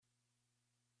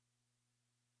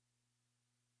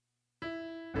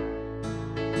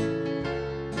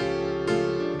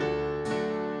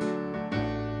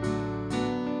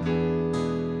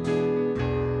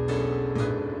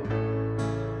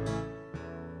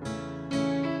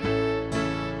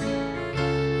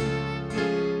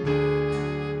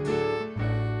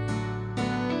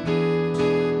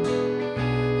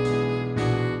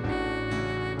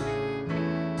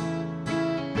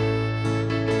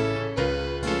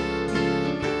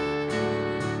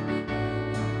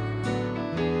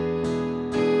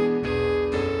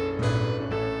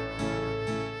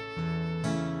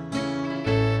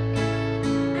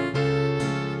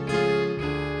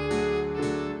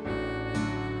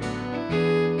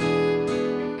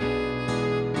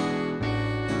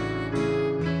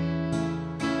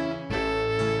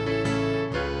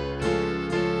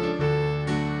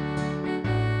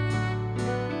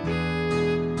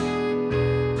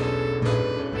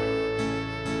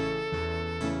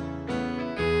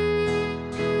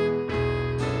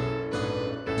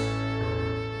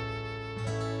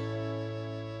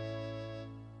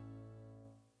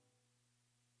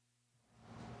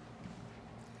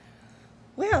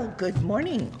Well, good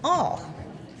morning, all.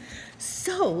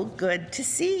 So good to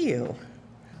see you.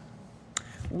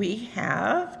 We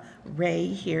have Ray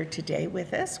here today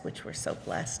with us, which we're so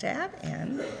blessed to have,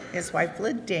 and his wife,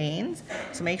 Ladane.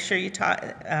 So make sure you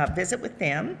visit with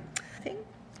them.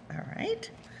 All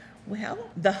right. Well,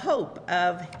 the hope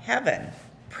of heaven.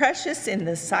 Precious in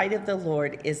the sight of the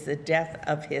Lord is the death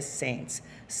of his saints.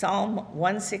 Psalm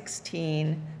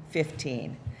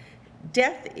 116:15.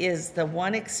 Death is the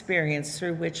one experience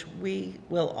through which we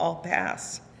will all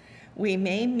pass. We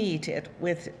may meet it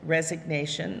with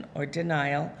resignation or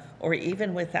denial, or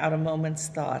even without a moment's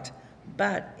thought,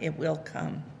 but it will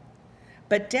come.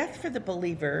 But death for the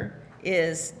believer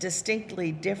is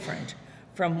distinctly different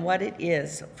from what it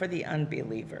is for the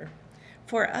unbeliever.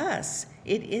 For us,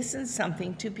 it isn't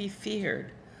something to be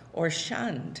feared or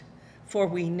shunned, for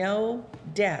we know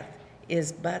death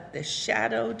is but the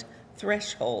shadowed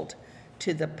threshold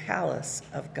to the palace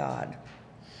of God.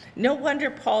 No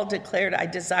wonder Paul declared, "I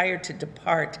desire to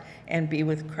depart and be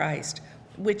with Christ,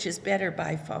 which is better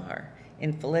by far,"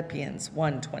 in Philippians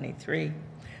 1:23.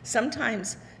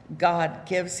 Sometimes God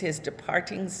gives his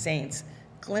departing saints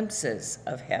glimpses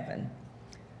of heaven,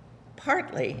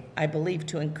 partly, I believe,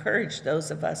 to encourage those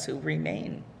of us who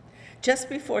remain. Just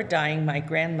before dying, my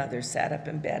grandmother sat up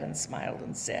in bed and smiled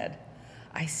and said,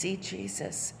 "I see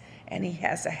Jesus, and he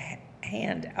has a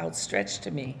hand outstretched to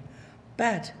me.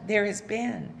 But there is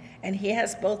Ben, and he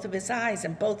has both of his eyes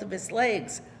and both of his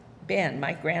legs." Ben,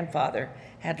 my grandfather,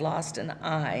 had lost an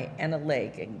eye and a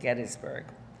leg in Gettysburg.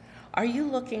 Are you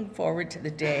looking forward to the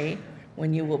day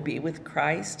when you will be with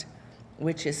Christ,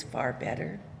 which is far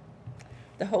better?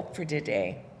 The hope for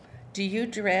today. Do you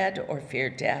dread or fear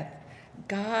death?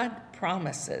 God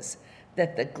promises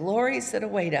that the glories that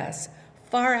await us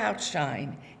far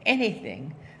outshine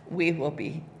anything we will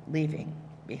be leaving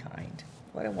behind.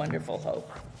 What a wonderful hope.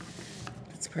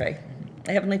 Let's pray.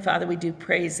 Heavenly Father, we do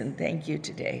praise and thank you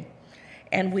today.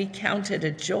 And we count it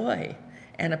a joy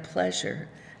and a pleasure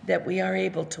that we are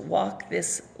able to walk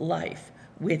this life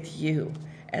with you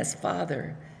as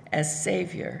Father, as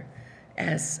Savior,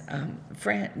 as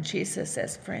friend, Jesus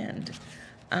as friend.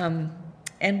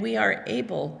 And we are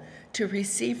able to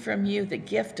receive from you the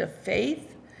gift of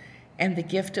faith and the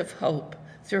gift of hope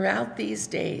throughout these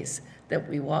days that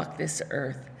we walk this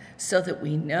earth, so that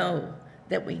we know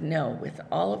with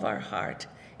all of our heart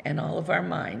and all of our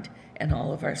mind and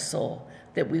all of our soul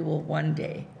that we will one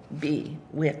day be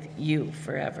with you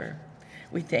forever.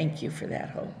 We thank you for that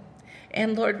hope.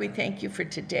 And Lord, we thank you for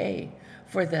today,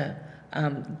 for the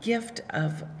gift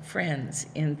of friends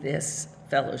in this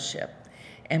fellowship.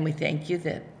 And we thank you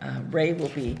that Ray will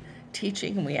be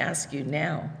teaching, and we ask you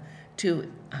now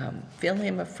to fill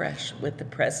him afresh with the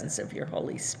presence of your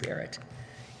Holy Spirit,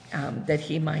 that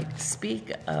he might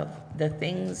speak of the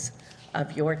things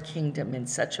of your kingdom in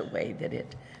such a way that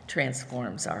it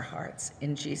transforms our hearts.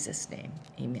 In Jesus' name,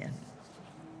 amen.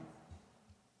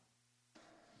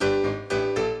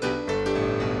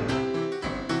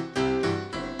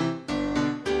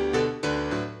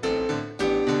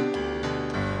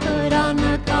 Put on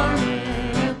the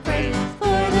garment of praise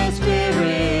for the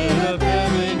spirit of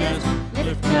heaviness.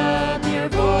 Lift up your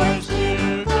voice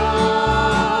to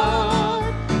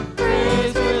God.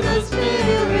 Praise with the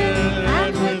spirit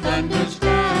and with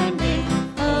understanding.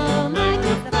 Oh,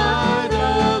 magnify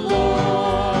the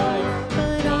Lord.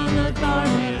 Put on the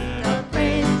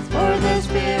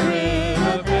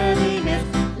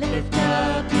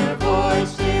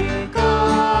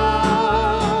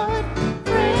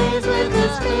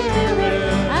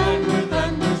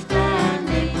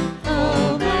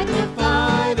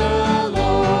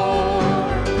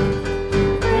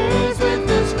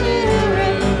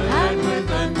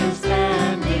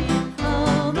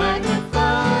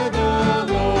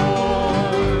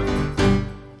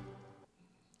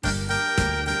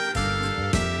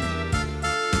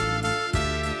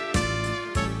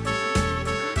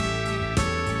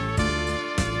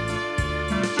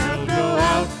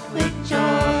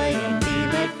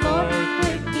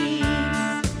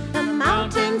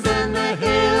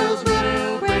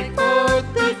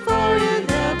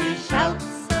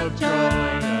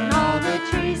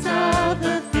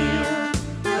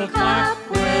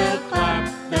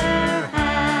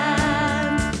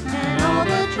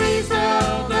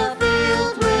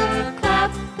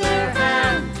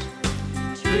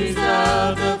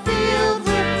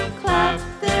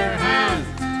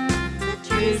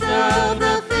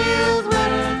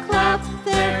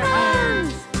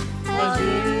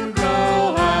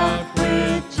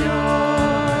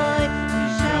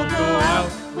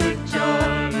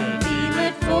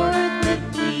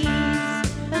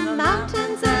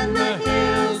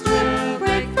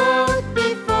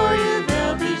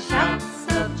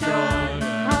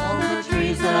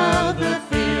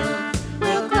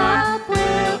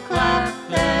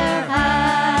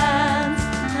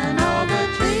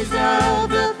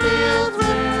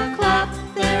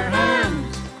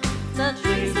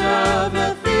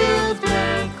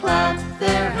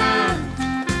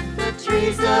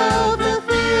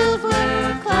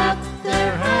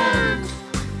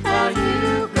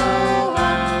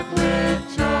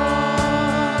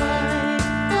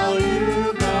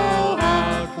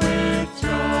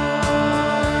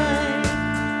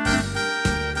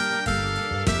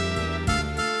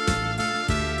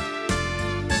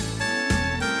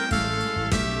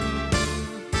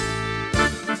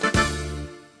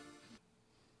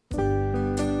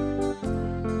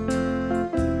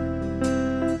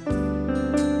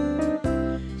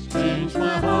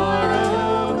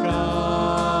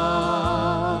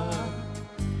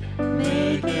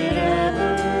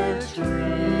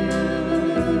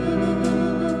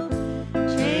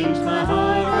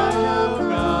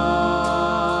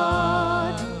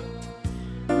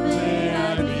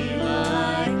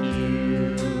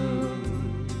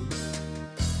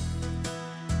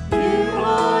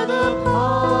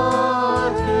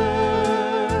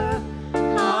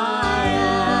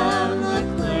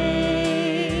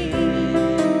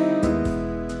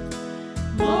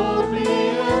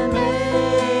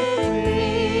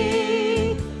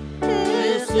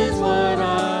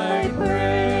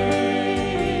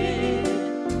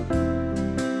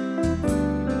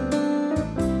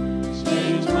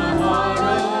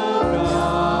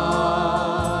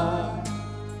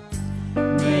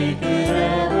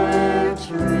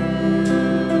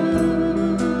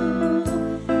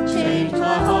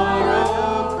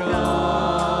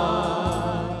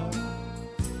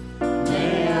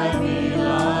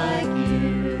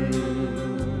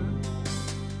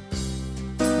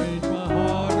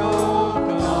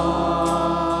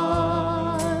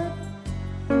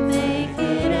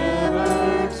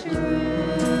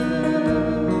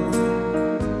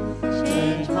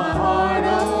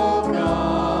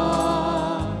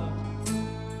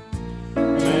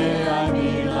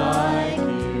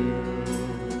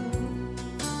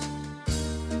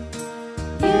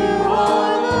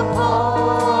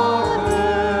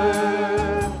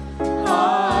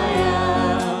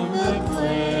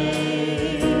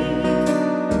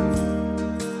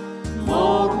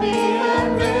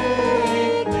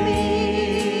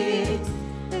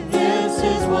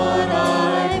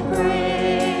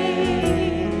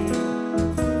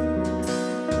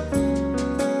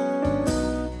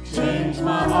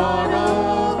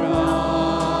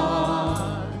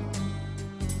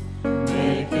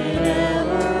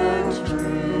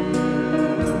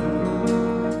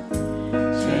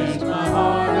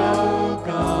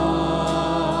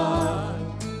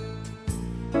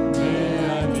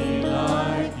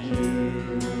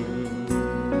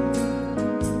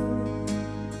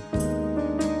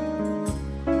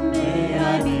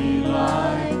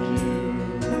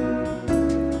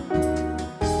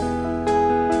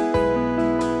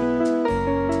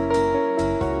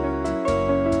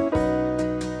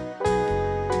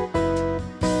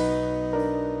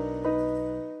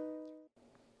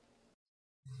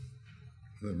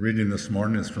reading this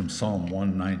morning is from Psalm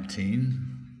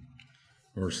 119,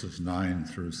 verses 9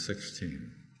 through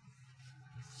 16.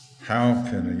 How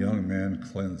can a young man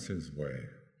cleanse his way?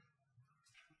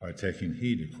 By taking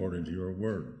heed according to your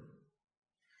word.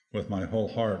 With my whole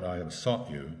heart I have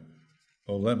sought you.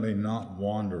 Oh, let me not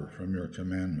wander from your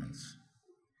commandments.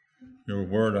 Your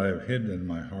word I have hidden in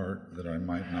my heart, that I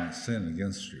might not sin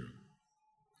against you.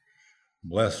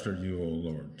 Blessed are you, O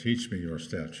Lord. Teach me your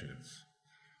statutes.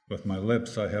 With my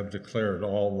lips I have declared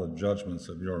all the judgments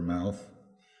of your mouth.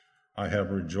 I have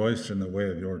rejoiced in the way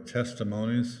of your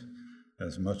testimonies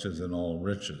as much as in all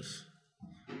riches.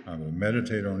 I will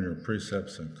meditate on your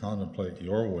precepts and contemplate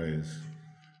your ways.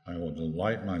 I will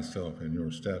delight myself in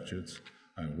your statutes.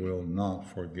 I will not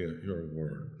forget your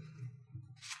word.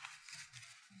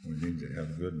 We need to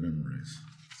have good memories.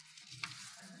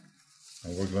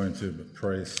 We're going to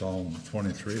pray Psalm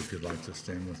 23, if you'd like to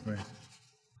stand with me.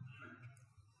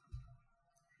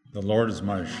 The Lord is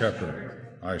my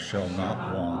shepherd, I shall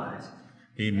not want.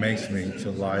 He makes me to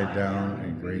lie down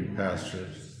in green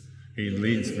pastures. He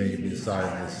leads me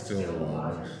beside the still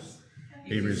waters.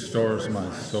 He restores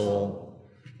my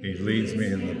soul. He leads me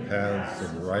in the paths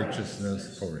of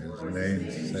righteousness for his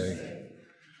name's sake.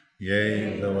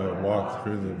 Yea, though I walk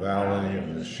through the valley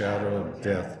of the shadow of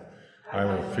death, I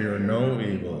will fear no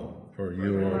evil, for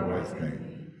you are with me.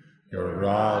 Your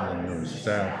rod and your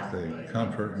staff, they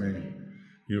comfort me.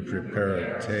 You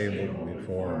prepare a table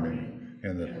before me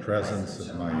in the presence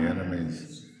of my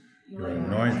enemies. You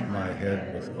anoint my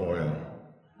head with oil.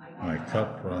 My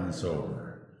cup runs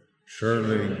over.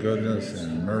 Surely goodness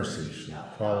and mercy shall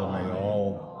follow me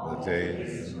all the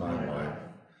days of my life,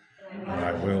 and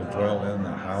I will dwell in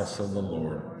the house of the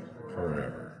Lord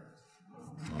forever.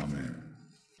 Amen.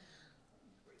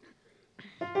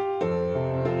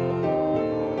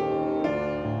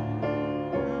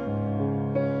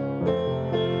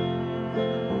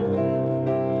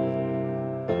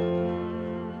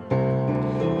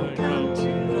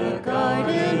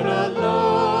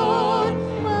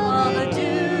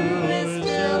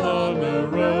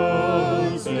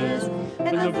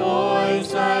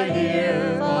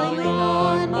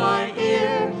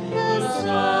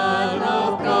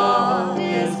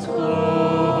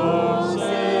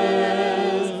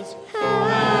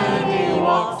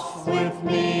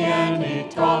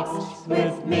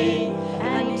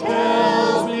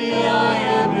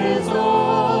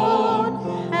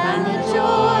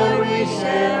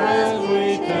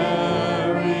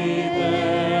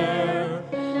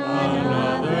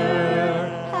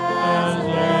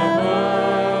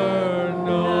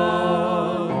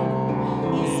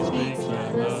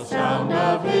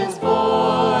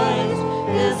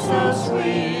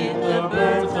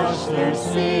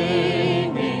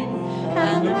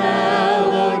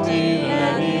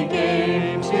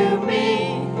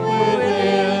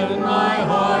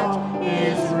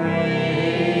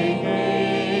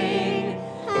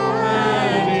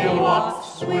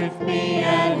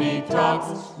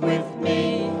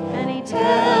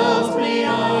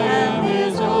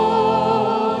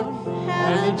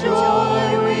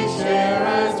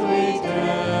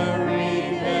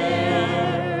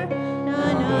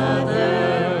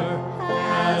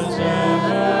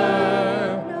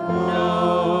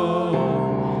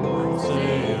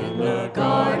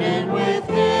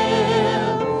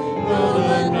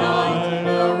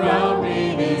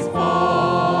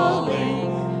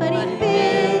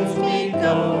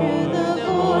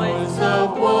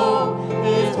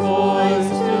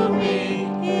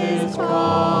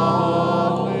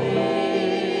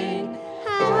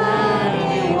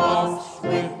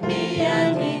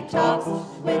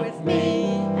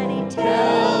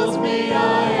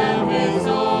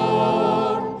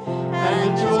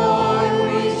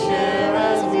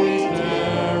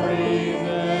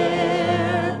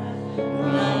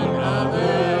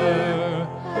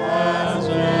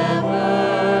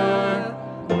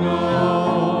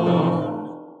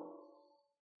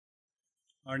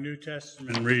 Our New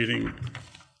Testament reading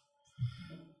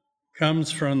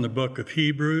comes from the book of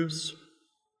Hebrews,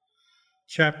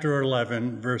 chapter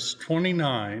 11, verse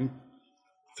 29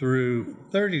 through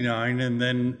 39, and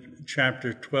then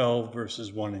chapter 12,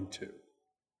 verses 1 and 2.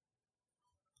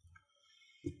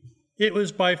 It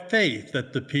was by faith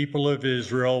that the people of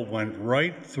Israel went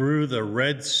right through the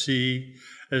Red Sea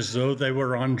as though they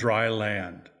were on dry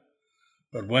land.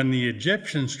 But when the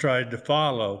Egyptians tried to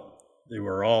follow, they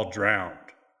were all drowned.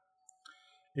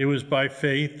 It was by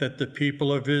faith that the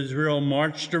people of Israel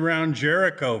marched around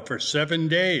Jericho for 7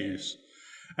 days,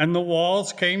 and the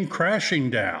walls came crashing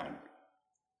down.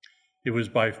 It was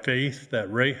by faith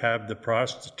that Rahab the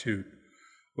prostitute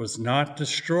was not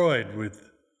destroyed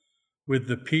with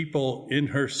the people in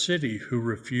her city who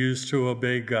refused to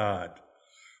obey God,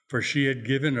 for she had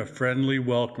given a friendly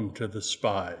welcome to the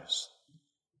spies.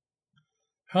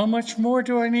 How much more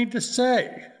do I need to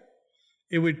say?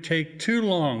 It would take too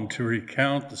long to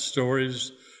recount the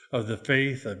stories of the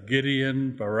faith of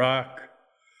Gideon, Barak,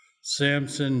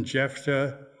 Samson,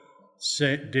 Jephthah,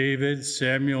 David,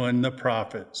 Samuel, and the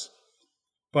prophets.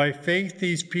 By faith,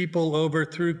 these people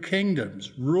overthrew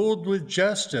kingdoms, ruled with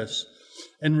justice,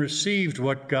 and received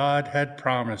what God had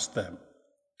promised them.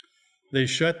 They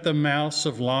shut the mouths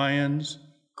of lions,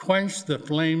 quenched the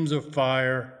flames of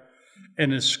fire,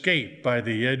 and escaped by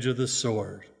the edge of the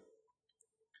sword.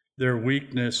 Their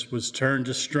weakness was turned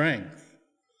to strength.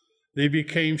 They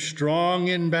became strong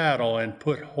in battle and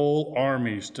put whole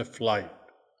armies to flight.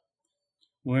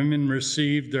 Women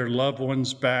received their loved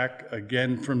ones back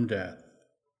again from death.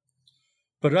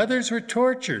 But others were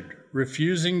tortured,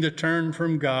 refusing to turn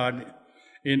from God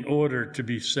in order to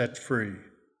be set free.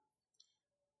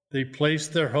 They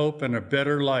placed their hope in a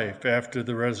better life after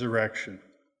the resurrection.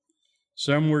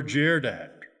 Some were jeered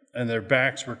at, and their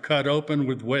backs were cut open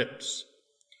with whips.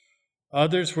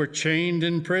 Others were chained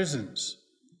in prisons.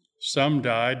 Some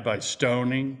died by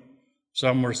stoning,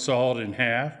 some were sawed in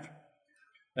half,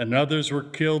 and others were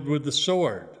killed with the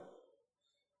sword.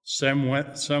 Some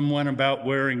went about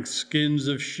wearing skins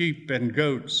of sheep and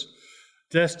goats,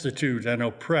 destitute and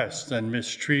oppressed and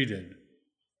mistreated.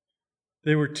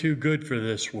 They were too good for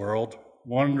this world,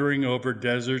 wandering over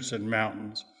deserts and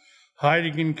mountains,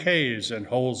 hiding in caves and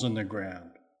holes in the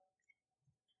ground.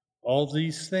 All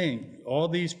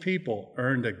these people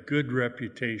earned a good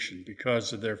reputation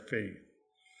because of their faith,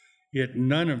 yet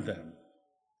none of them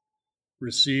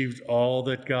received all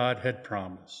that God had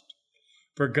promised.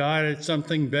 For God had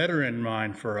something better in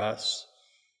mind for us,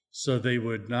 so they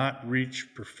would not reach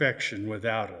perfection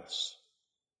without us.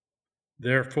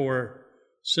 Therefore,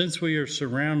 since we are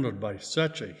surrounded by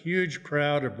such a huge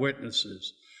crowd of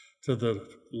witnesses to the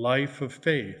life of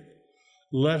faith,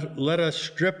 let us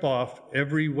strip off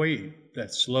every weight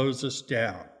that slows us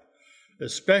down,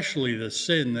 especially the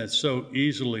sin that so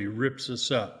easily rips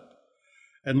us up,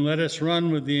 and let us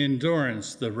run with the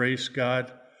endurance the race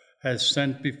God has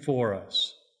sent before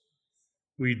us.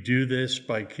 We do this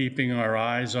by keeping our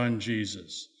eyes on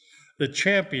Jesus, the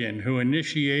champion who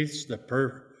initiates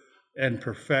and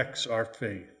perfects our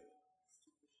faith.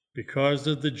 Because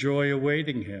of the joy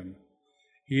awaiting him,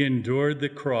 he endured the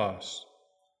cross,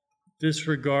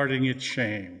 disregarding its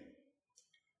shame.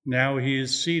 Now he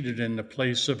is seated in the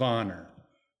place of honor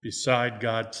beside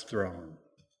God's throne.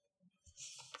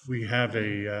 We have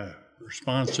a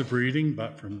responsive reading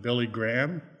from Billy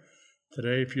Graham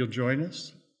today, if you'll join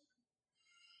us.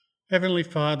 Heavenly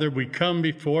Father, we come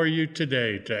before you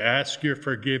today to ask your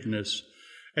forgiveness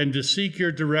and to seek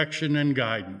your direction and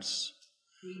guidance.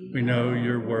 We know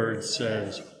your word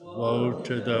says, "Woe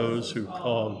to those who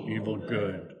call evil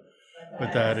good,"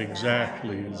 but that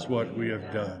exactly is what we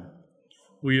have done.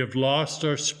 We have lost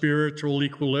our spiritual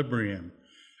equilibrium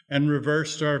and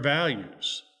reversed our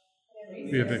values.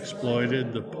 We have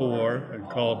exploited the poor and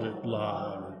called it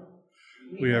love.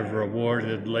 We have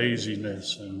rewarded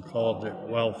laziness and called it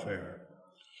welfare.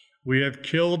 We have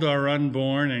killed our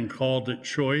unborn and called it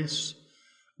choice.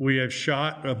 We have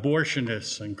shot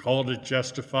abortionists and called it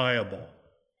justifiable.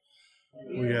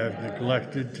 We have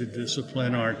neglected to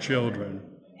discipline our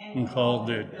children and called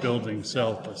it building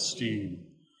self-esteem.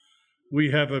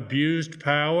 We have abused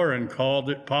power and called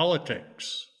it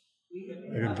politics.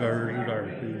 We converted our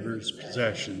neighbors'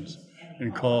 possessions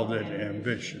and called it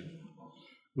ambition.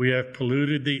 We have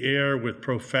polluted the air with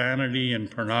profanity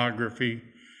and pornography,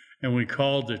 and we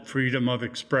called it freedom of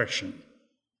expression.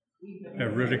 We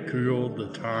have ridiculed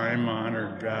the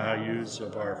time-honored values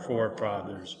of our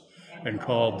forefathers and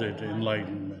called it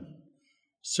enlightenment.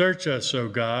 Search us, O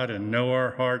God, and know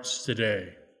our hearts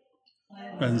today.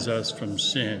 Cleanse us from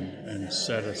sin and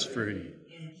set us free.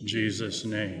 In Jesus'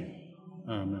 name,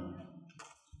 amen.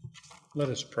 Let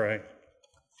us pray.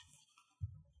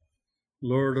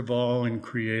 Lord of all and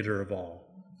creator of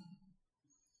all,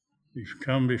 we've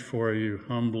come before you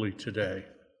humbly today,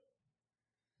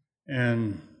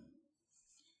 and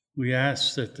we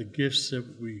ask that the gifts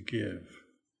that we give,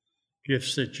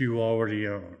 gifts that you already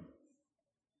own,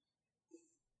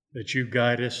 that you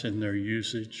guide us in their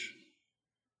usage,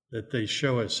 that they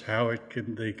show us how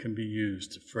they can be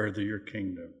used to further your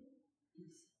kingdom.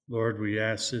 Lord, we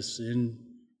ask this in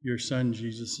your Son,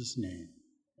 Jesus' name.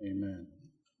 Amen.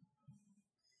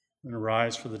 I'm going to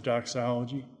rise for the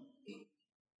doxology.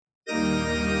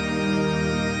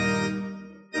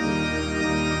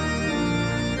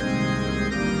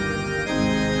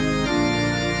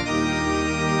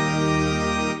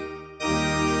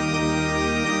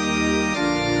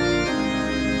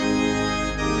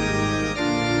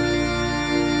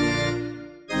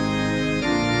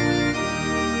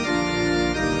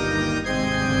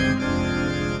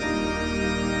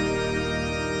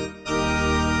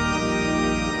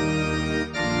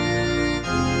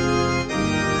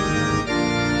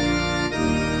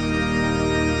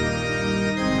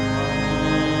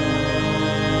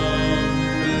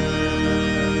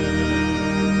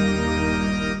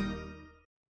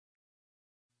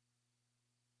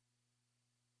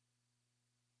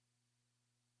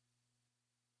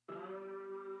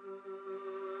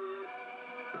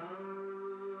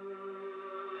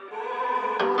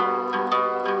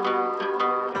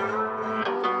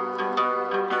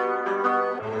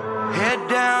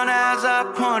 I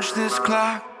punch this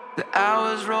clock, the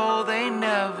hours roll, they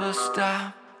never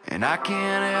stop, and I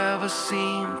can't ever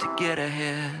seem to get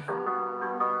ahead.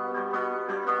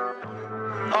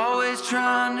 Always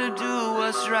trying to do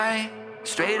what's right,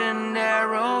 straight and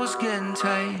narrow's getting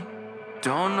tight.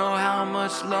 Don't know how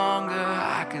much longer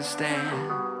I can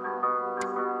stand.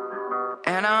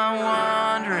 And I'm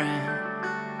wondering,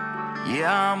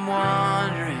 yeah, I'm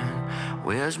wondering,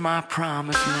 where's my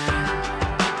promised land?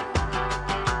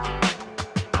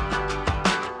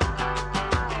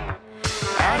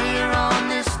 Out here on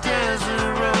this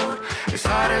desert road, it's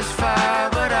hot as fire,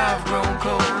 but I've grown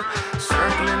cold,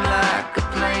 circling like a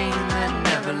plane that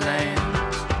never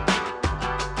lands.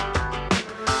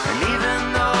 And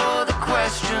even though the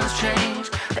questions change,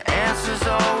 the answers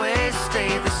always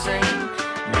stay the same.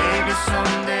 Maybe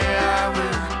someday I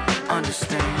will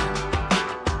understand.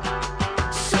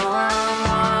 So I'm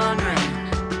wondering,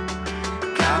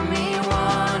 got me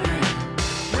wondering,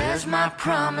 where's my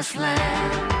promised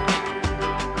land?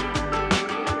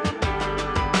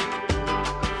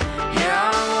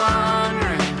 Yeah, I'm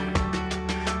wondering,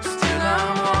 still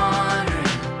I'm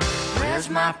wondering, where's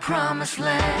my promised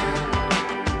land?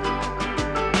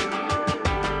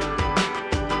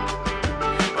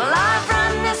 Well, I've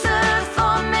run this earth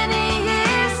for many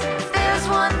years. If there's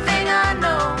one thing I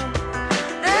know,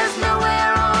 there's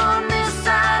nowhere on this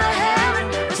side of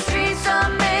heaven the streets are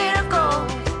made of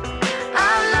gold.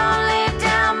 I've long laid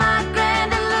down my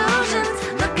grand illusions,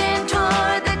 looking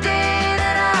toward the day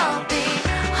that I'll be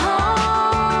home.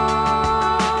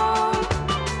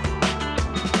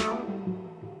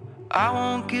 I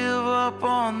won't give up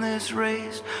on this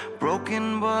race,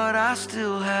 broken but I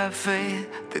still have faith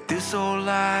that this old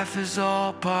life is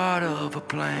all part of a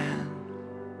plan.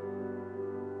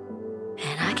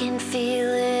 And I can feel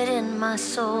it in my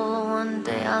soul. One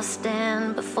day I'll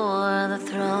stand before the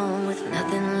throne with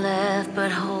nothing left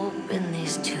but hope in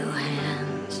these two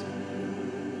hands.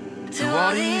 Through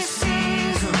all these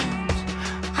seasons,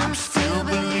 I'm still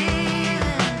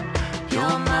believing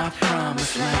you're my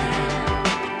promised land.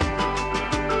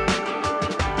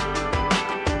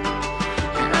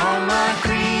 And all my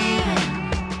grieving,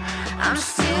 I'm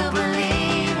still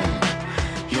believing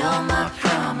you're my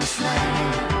promised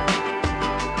land.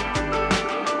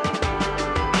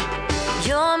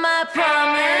 You're my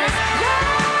promise.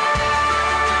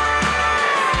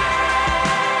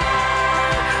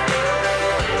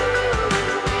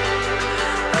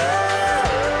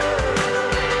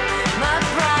 My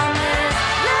promise.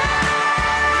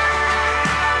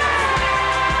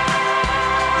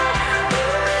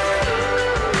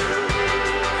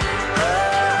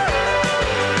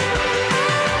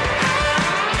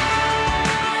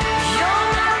 You're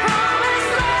my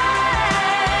promised land.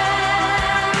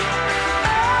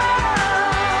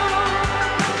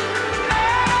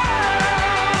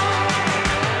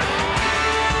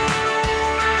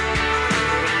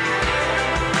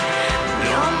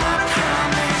 You're my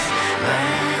promised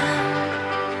land.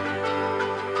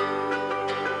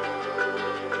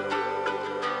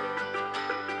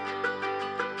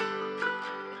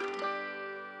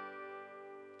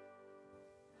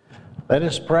 Let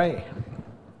us pray.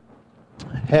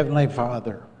 Heavenly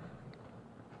Father,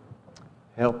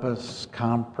 help us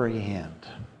comprehend,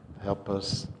 help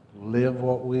us live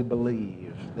what we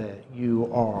believe, that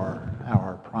you are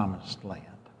our promised land.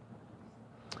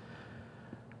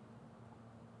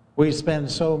 We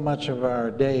spend so much of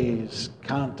our days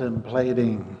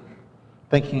contemplating,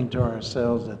 thinking to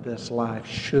ourselves that this life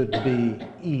should be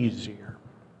easier.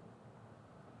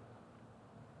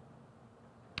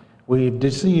 We've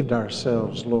deceived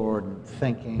ourselves, Lord,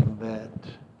 thinking that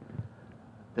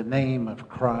the name of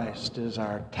Christ is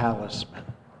our talisman.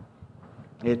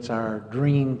 It's our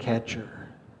dream catcher.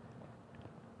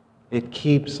 It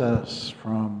keeps us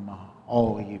from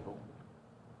all evil.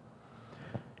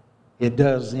 It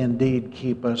does indeed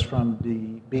keep us from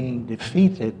being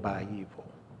defeated by evil,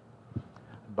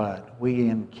 but we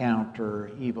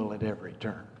encounter evil at every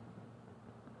turn.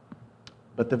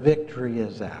 But the victory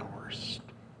is ours.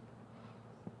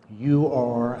 You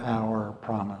are our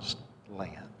promised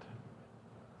land.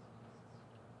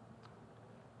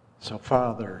 So,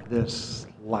 Father, this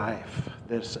life,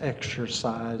 this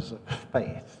exercise of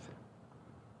faith,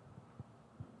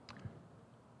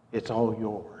 it's all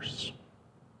yours.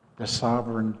 The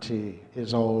sovereignty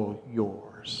is all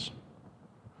yours.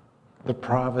 The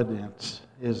providence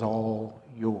is all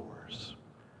yours.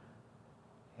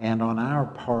 And on our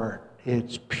part,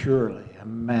 it's purely a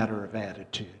matter of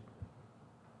attitude.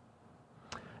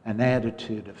 An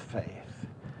attitude of faith.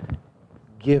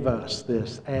 Give us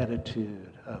this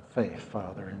attitude of faith,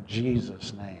 Father, in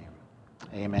Jesus' name.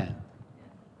 Amen.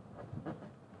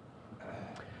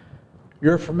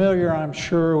 You're familiar, I'm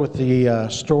sure, with the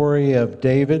story of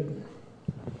David,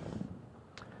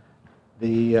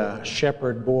 the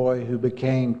shepherd boy who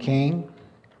became king.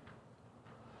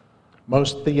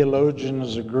 Most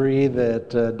theologians agree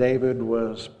that David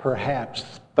was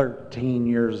perhaps 13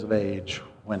 years of age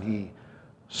when he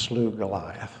slew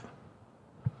Goliath.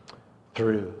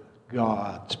 Through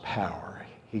God's power,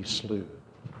 he slew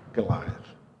Goliath.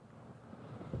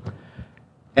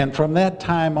 And from that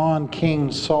time on, King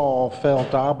Saul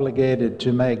felt obligated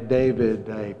to make David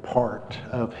a part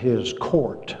of his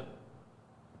court.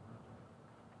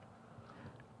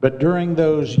 But during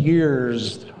those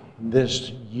years,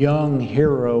 this young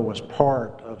hero was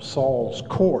part of Saul's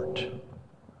court.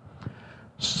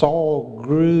 Saul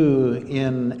grew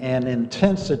in an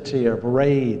intensity of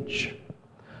rage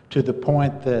to the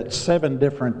point that 7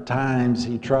 different times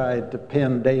he tried to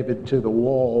pin David to the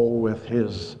wall with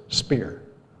his spear.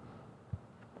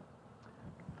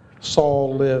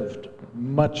 Saul lived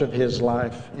much of his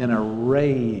life in a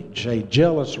rage, a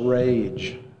jealous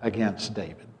rage against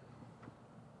David.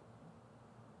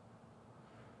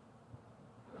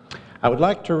 I would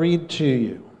like to read to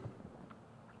you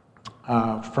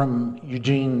from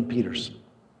Eugene Peterson.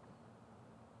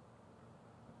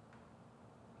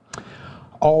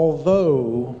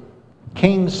 Although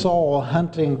King Saul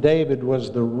hunting David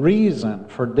was the reason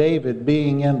for David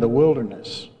being in the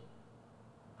wilderness,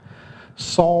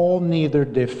 Saul neither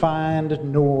defined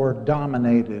nor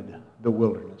dominated the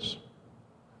wilderness.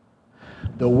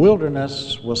 The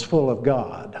wilderness was full of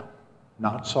God,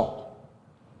 not Saul.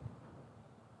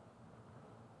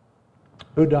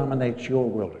 Who dominates your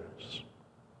wilderness?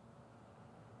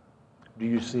 Do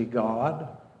you see God,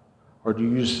 or do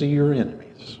you see your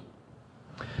enemies?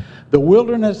 The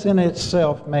wilderness in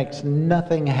itself makes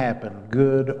nothing happen,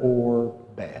 good or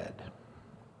bad.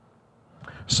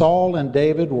 Saul and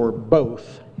David were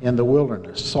both in the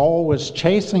wilderness. Saul was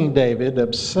chasing David,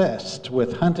 obsessed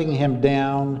with hunting him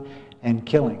down and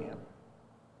killing him.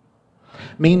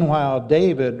 Meanwhile,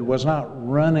 David was not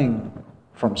running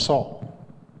from Saul,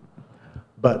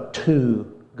 but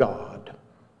to God,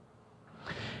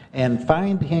 and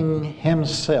finding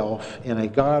himself in a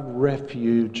God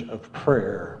refuge of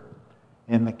prayer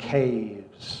in the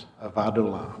caves of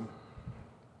Adullam.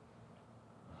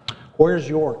 Where's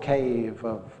your cave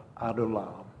of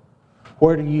Adullam?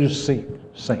 Where do you seek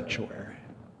sanctuary?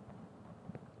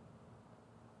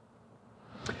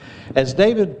 As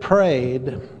David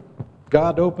prayed,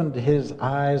 God opened his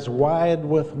eyes wide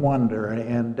with wonder,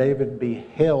 and David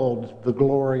beheld the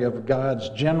glory of God's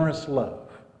generous love,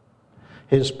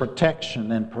 his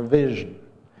protection and provision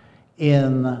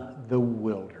in the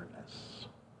wilderness.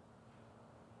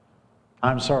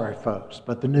 I'm sorry, folks,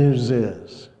 but the news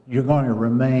is you're going to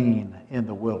remain in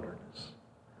the wilderness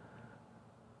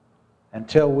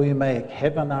until we make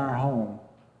heaven our home.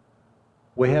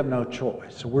 We have no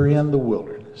choice. We're in the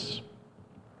wilderness.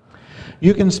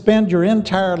 You can spend your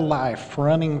entire life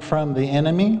running from the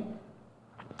enemy,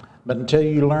 but until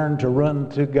you learn to run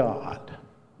to God,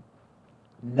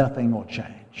 nothing will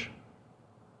change.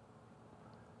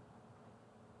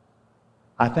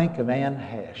 I think of Anne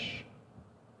Hesh.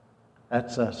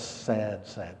 That's a sad,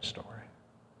 sad story.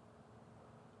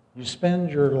 You spend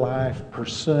your life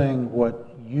pursuing what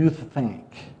you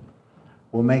think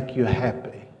will make you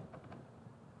happy.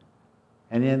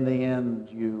 And in the end,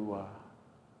 you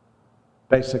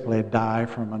basically die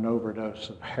from an overdose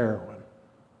of heroin.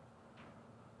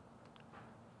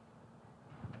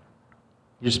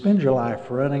 You spend your life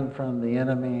running from the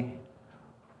enemy,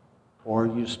 or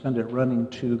you spend it running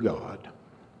to God.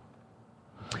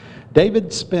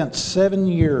 David spent 7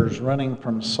 years running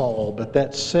from Saul, but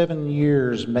that 7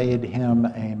 years made him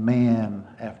a man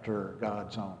after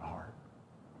God's own heart.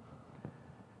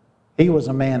 He was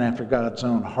a man after God's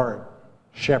own heart,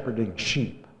 shepherding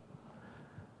sheep.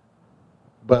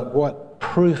 But what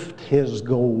proved his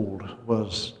gold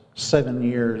was 7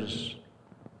 years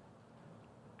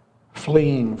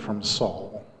fleeing from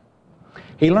Saul.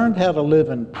 He learned how to live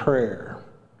in prayer.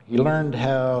 He learned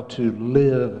how to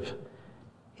live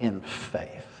in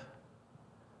faith.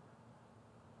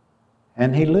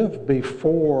 And he lived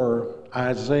before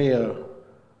Isaiah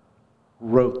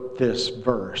wrote this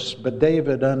verse, but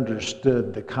David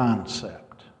understood the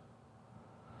concept.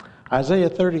 Isaiah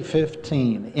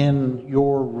 30:15, in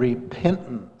your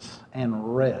repentance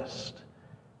and rest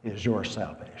is your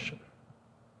salvation.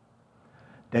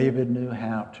 David knew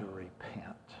how to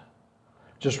repent.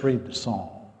 Just read the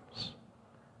Psalms.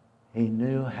 He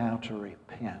knew how to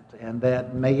repent, and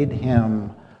that made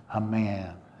him a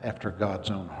man after God's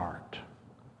own heart.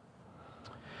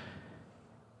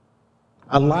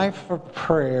 A life of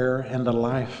prayer and a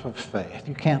life of faith.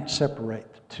 You can't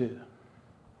separate the two.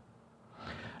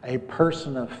 A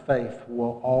person of faith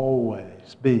will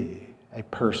always be a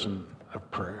person of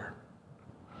prayer.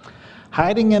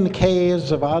 Hiding in the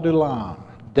caves of Adullam,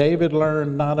 David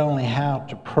learned not only how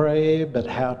to pray, but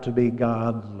how to be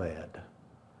God-led,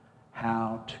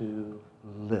 how to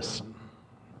listen.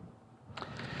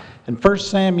 In 1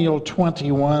 Samuel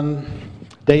 21,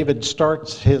 David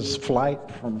starts his flight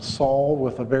from Saul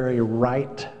with a very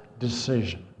right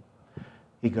decision.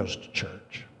 He goes to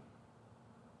church.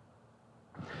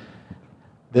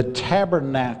 The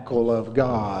tabernacle of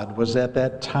God was at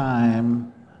that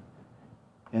time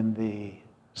in the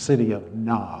city of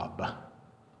Nob.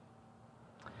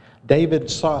 David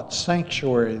sought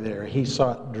sanctuary there. He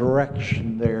sought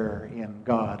direction there in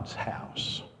God's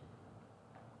house.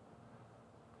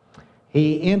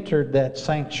 He entered that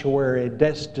sanctuary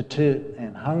destitute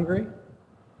and hungry,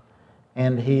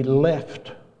 and he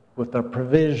left with a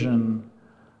provision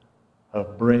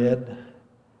of bread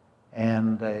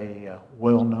and a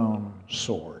well-known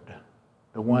sword,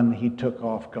 the one he took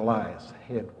off Goliath's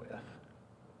head with.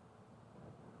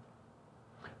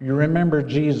 You remember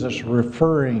Jesus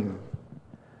referring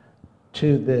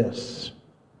to this,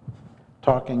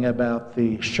 talking about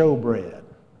the showbread.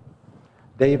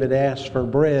 David asked for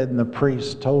bread, and the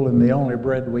priest told him the only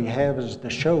bread we have is the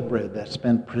showbread that's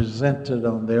been presented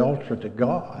on the altar to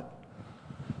God.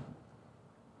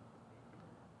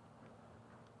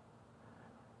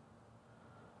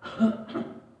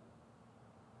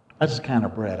 That's the kind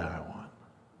of bread I want.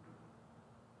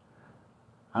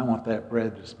 I want that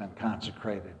bread that's been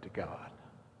consecrated to God.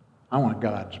 I want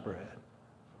God's bread.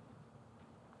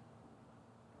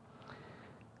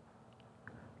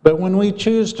 But when we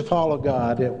choose to follow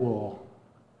God, it will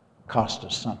cost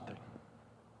us something.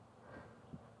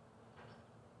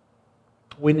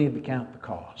 We need to count the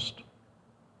cost.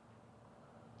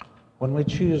 When we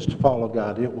choose to follow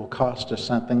God, it will cost us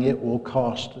something. It will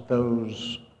cost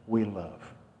those we love.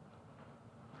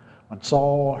 When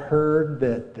Saul heard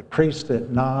that the priest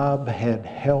at Nob had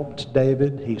helped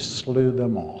David, he slew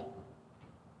them all.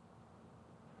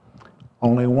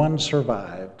 Only one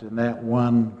survived, and that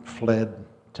one fled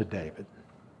to David.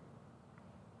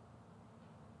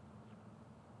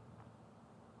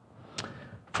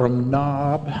 From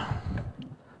Nob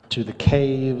to the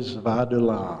caves of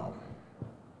Adullam.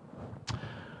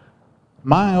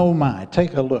 My, oh my,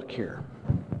 take a look here.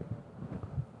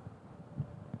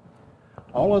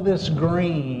 All of this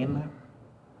green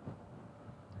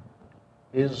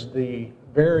is the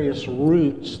various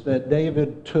routes that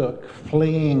David took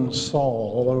fleeing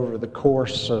Saul over the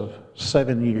course of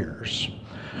 7 years.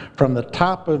 From the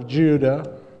top of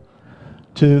Judah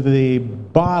to the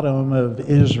bottom of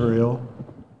Israel,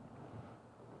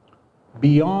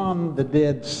 beyond the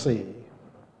Dead Sea.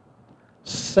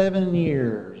 7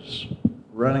 years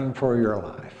running for your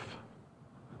life.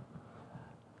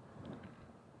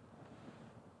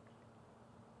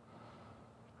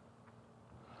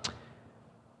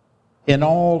 In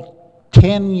all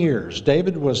 10 years,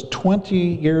 David was 20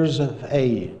 years of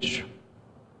age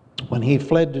when he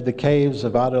fled to the caves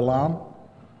of Adullam,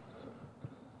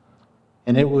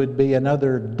 and it would be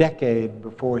another decade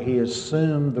before he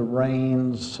assumed the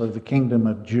reins of the kingdom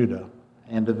of Judah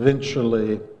and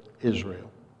eventually Israel.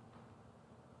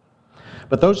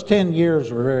 But those 10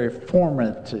 years were very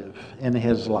formative in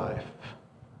his life.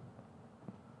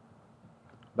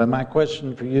 But my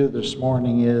question for you this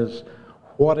morning is,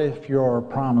 what if your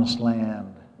promised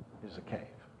land is a cave?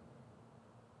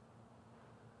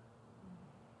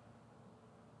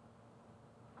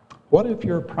 What if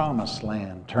your promised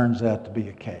land turns out to be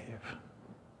a cave?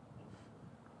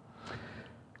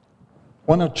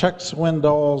 One of Chuck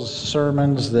Swindoll's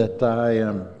sermons that I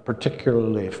am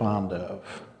particularly fond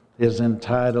of is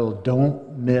entitled,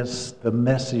 "Don't Miss the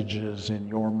Messages in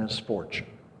Your Misfortune."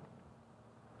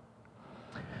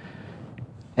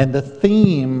 And the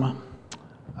theme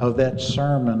of that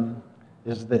sermon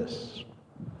is this: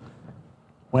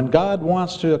 when God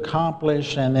wants to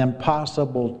accomplish an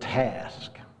impossible task,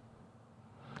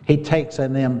 He takes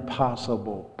an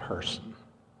impossible person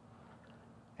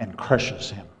and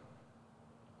crushes him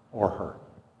or her.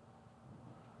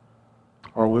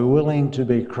 Are we willing to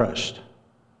be crushed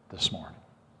this morning?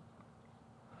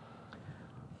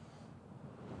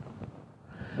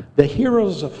 The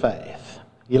heroes of faith,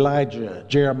 Elijah,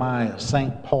 Jeremiah,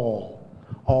 St. Paul,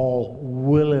 all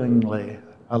willingly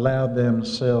allowed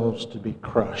themselves to be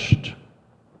crushed.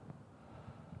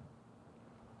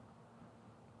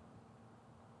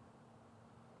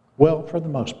 Well, for the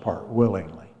most part,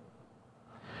 willingly.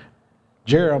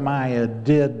 Jeremiah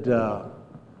did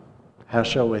how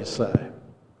shall we say,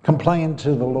 complained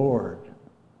to the Lord.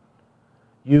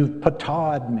 You've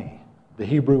patawed me. The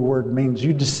Hebrew word means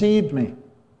you deceived me.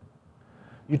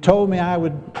 You told me I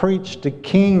would preach to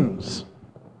kings.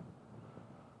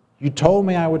 You told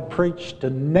me I would preach to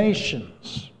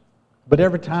nations. But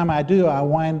every time I do, I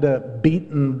wind up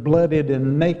beaten, blooded,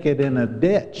 and naked in a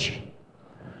ditch.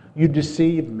 You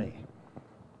deceived me.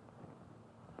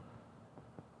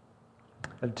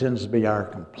 It tends to be our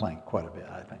complaint quite a bit,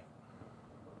 I think.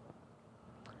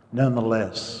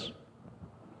 Nonetheless,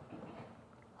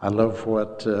 I love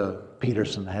what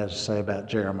Peterson has to say about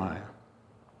Jeremiah.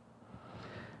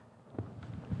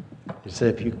 He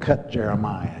said if you cut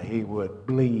Jeremiah, he would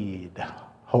bleed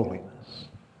holiness.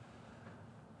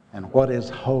 And what is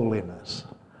holiness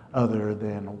other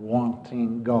than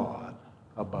wanting God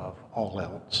above all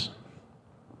else?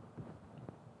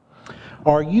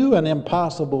 Are you an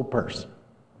impossible person?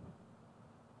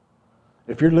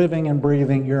 If you're living and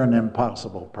breathing, you're an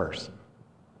impossible person.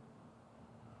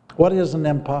 What is an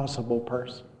impossible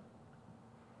person?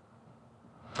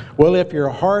 Well, if you're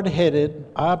hard-headed,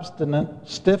 obstinate,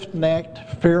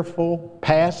 stiff-necked, fearful,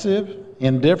 passive,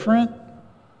 indifferent,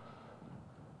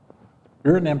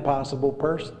 you're an impossible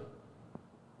person.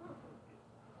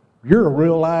 You're a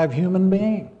real live human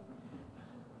being.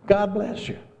 God bless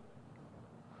you.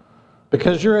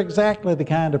 Because you're exactly the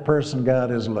kind of person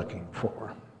God is looking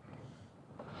for.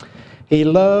 He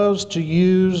loves to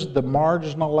use the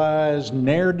marginalized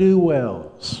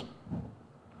ne'er-do-wells,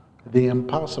 the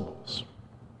impossibles.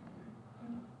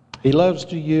 He loves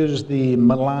to use the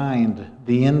maligned,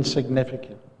 the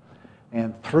insignificant,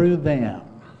 and through them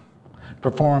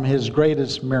perform his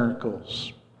greatest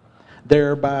miracles,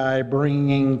 thereby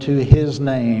bringing to his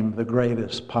name the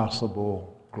greatest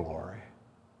possible glory.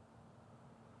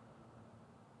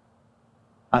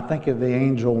 I think of the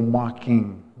angel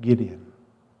mocking Gideon.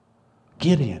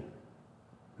 Gideon,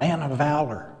 man of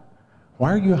valor,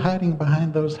 why are you hiding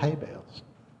behind those hay bales?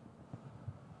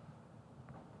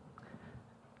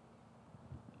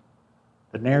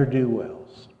 The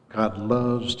ne'er-do-wells. God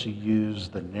loves to use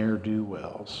the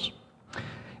ne'er-do-wells.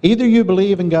 Either you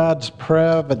believe in God's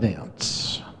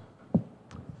providence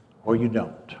or you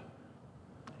don't.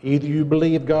 Either you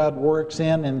believe God works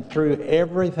in and through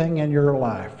everything in your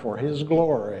life for his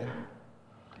glory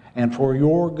and for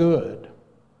your good,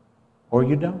 or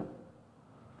you don't.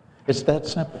 It's that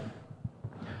simple.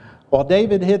 While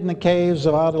David hid in the caves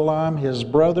of Adullam, his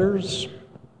brothers,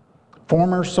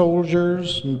 former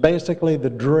soldiers, and basically the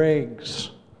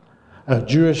dregs of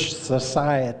Jewish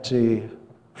society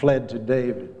fled to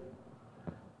David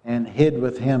and hid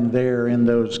with him there in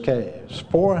those caves.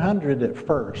 400 at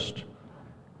first,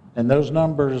 and those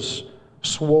numbers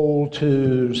swole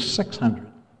to 600.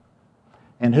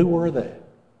 And who were they?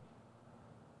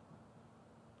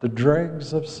 The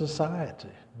dregs of society,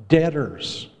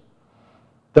 debtors,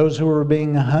 those who were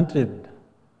being hunted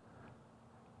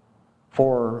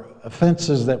for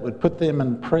offenses that would put them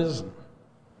in prison.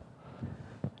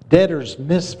 Debtors,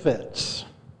 misfits,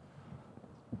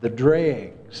 the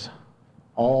dregs,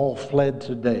 all fled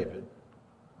to David.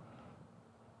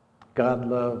 God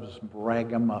loves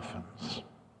ragamuffins.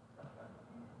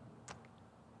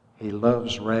 He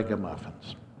loves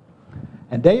ragamuffins.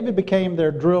 And David became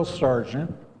their drill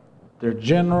sergeant, their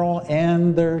general,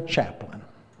 and their chaplain.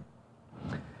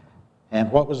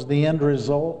 And what was the end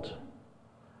result?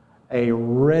 A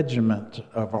regiment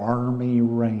of army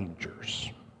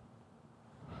rangers.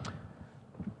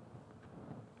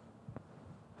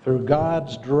 Through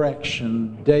God's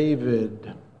direction,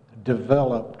 David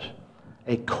developed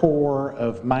a corps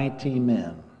of mighty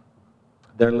men.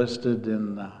 They're listed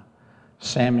in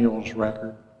Samuel's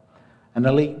record. An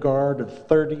elite guard of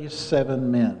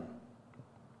 37 men.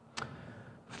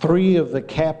 3 of the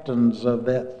captains of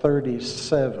that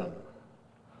 37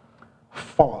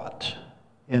 fought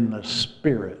in the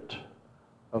Spirit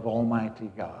of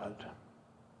Almighty God.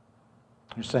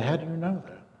 You say, how do you know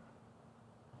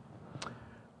that?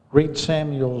 Read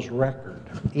Samuel's record.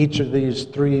 Each of these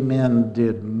 3 men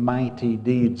did mighty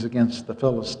deeds against the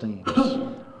Philistines.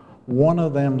 One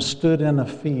of them stood in a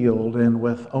field and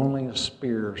with only a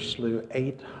spear slew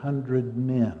 800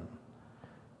 men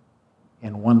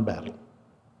in one battle.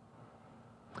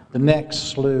 The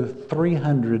next slew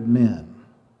 300 men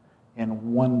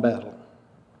in one battle.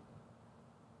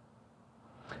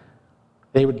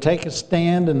 They would take a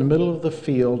stand in the middle of the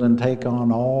field and take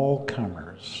on all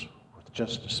comers with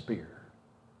just a spear.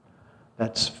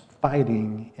 That's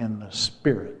fighting in the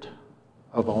Spirit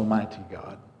of Almighty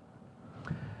God.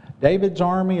 David's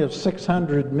army of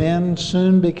 600 men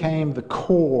soon became the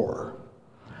core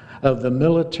of the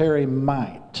military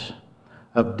might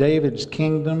of David's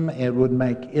kingdom. It would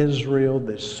make Israel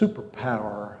the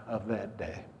superpower of that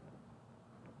day.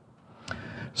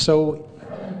 So,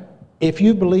 if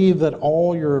you believe that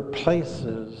all your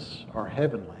places are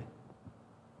heavenly,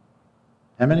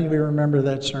 how many of you remember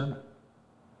that sermon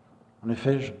on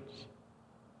Ephesians?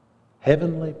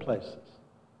 Heavenly places.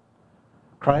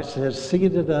 Christ has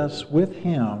seated us with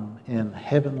Him in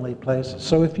heavenly places.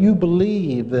 So if you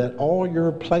believe that all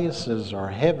your places are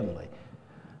heavenly,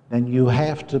 then you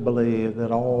have to believe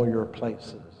that all your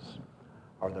places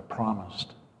are the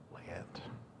promised land.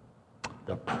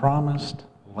 The promised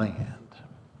land.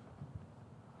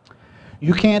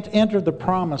 You can't enter the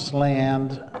promised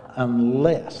land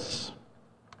unless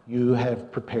you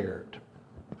have prepared.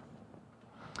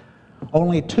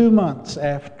 Only 2 months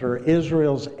after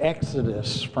Israel's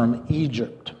exodus from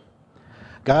Egypt,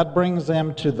 God brings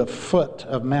them to the foot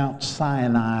of Mount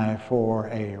Sinai for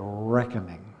a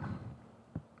reckoning.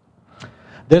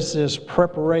 This is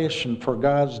preparation for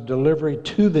God's delivery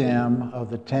to them of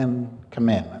the 10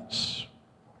 Commandments.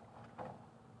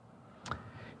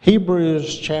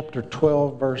 Hebrews chapter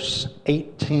 12, verse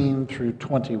 18 through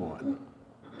 21.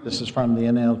 This is from the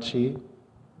NLT.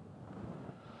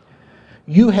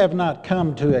 You have not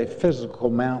come to a physical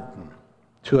mountain,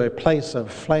 to a place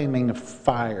of flaming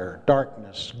fire,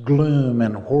 darkness, gloom,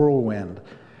 and whirlwind,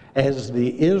 as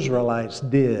the Israelites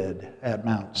did at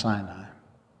Mount Sinai.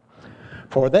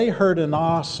 For they heard an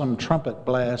awesome trumpet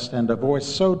blast and a voice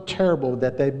so terrible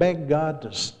that they begged God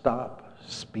to stop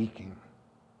speaking.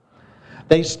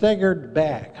 They staggered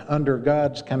back under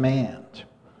God's command,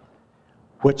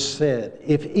 which said,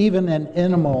 if even an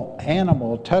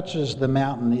animal touches the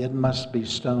mountain, it must be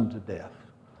stoned to death.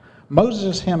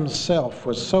 Moses himself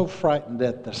was so frightened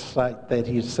at the sight that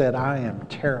he said, I am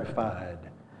terrified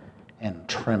and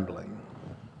trembling.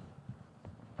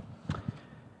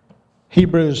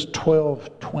 Hebrews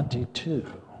 12:22.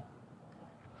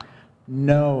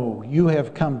 No, you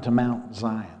have come to Mount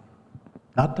Zion.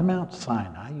 Not to Mount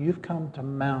Sinai. You've come to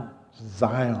Mount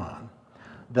Zion,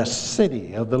 the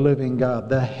city of the living God,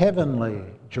 the heavenly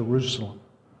Jerusalem,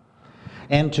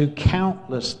 and to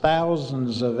countless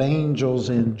thousands of angels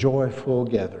in joyful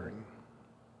gathering.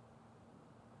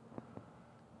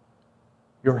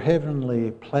 Your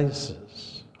heavenly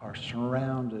places are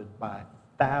surrounded by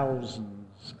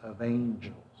thousands of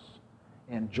angels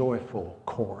in joyful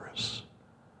chorus.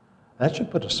 That should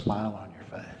put a smile on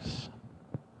your face.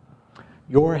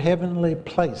 Your heavenly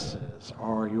places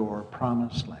are your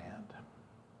promised land.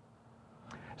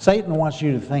 Satan wants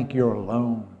you to think you're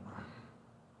alone.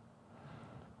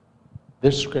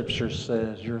 This scripture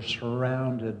says you're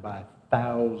surrounded by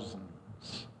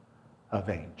thousands of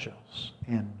angels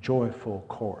in joyful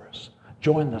chorus.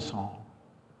 Join the song.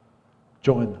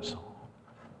 Join the song.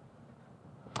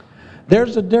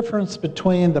 There's a difference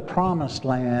between the promised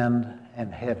land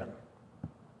and heaven.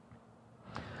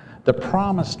 The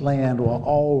promised land will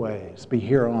always be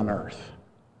here on earth.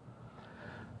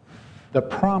 The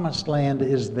promised land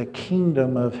is the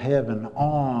kingdom of heaven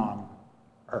on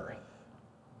earth.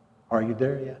 Are you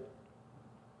there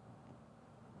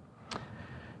yet?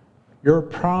 Your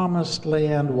promised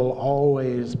land will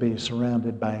always be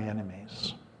surrounded by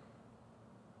enemies.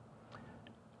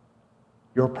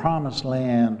 Your promised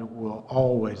land will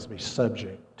always be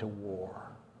subject to war.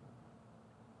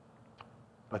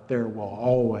 But there will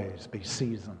always be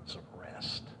seasons of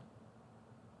rest.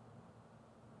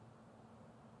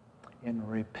 In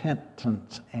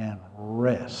repentance and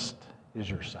rest is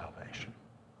your salvation.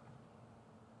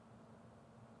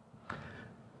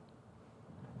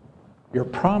 Your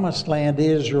promised land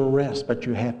is your rest, but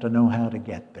you have to know how to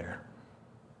get there.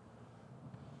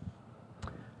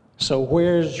 So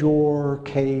where's your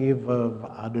cave of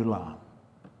Adullam?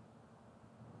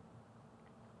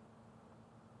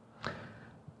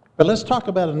 But let's talk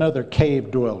about another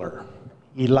cave dweller,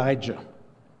 Elijah.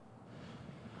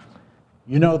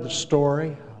 You know the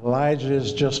story. Elijah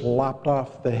has just lopped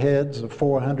off the heads of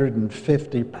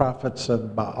 450 prophets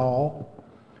of Baal.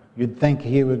 You'd think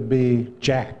he would be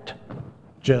jacked,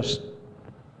 just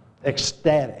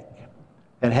ecstatic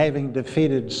at having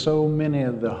defeated so many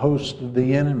of the host of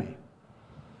the enemy.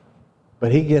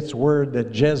 But he gets word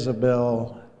that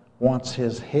Jezebel wants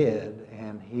his head,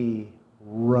 and he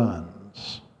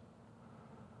runs.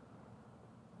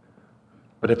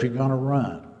 But if you're going to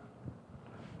run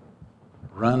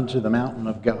to the mountain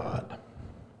of God.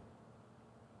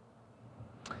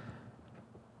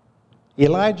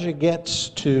 Elijah gets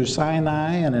to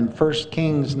Sinai, and in 1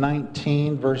 Kings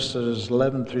 19, verses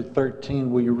 11 through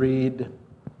 13, we read,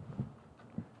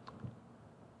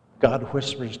 God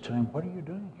whispers to him, what are you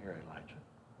doing here, Elijah?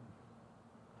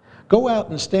 Go out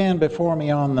and stand before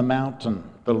me on the mountain,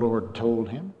 the Lord told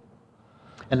him.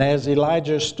 And as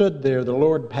Elijah stood there, the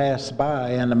Lord passed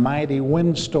by, and a mighty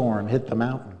windstorm hit the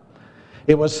mountain.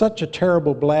 It was such a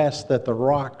terrible blast that the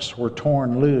rocks were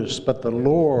torn loose, but the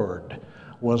Lord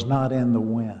was not in the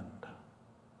wind.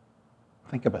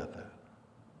 Think about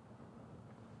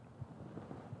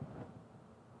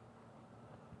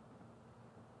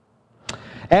that.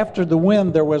 After the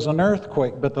wind, there was an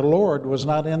earthquake, but the Lord was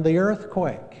not in the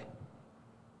earthquake.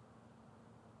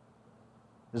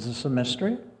 Is this a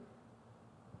mystery?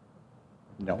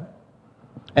 No.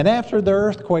 And after the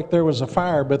earthquake, there was a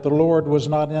fire, but the Lord was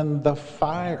not in the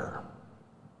fire.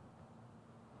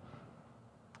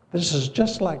 This is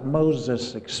just like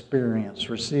Moses' experience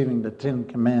receiving the Ten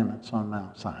Commandments on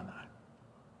Mount Sinai.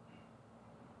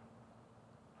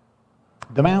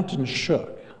 The mountain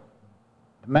shook.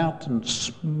 The mountain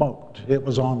smoked. It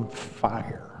was on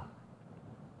fire.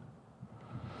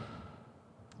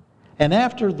 And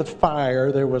after the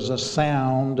fire, there was a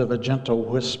sound of a gentle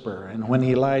whisper. And when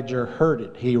Elijah heard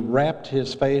it, he wrapped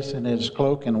his face in his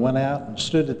cloak and went out and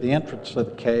stood at the entrance of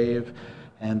the cave.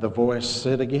 And the voice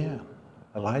said again,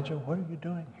 Elijah, what are you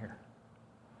doing here?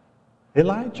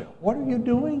 Elijah, what are you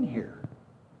doing here?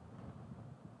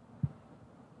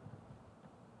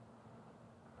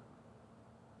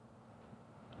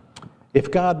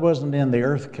 If God wasn't in the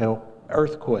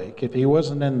earthquake, if he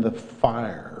wasn't in the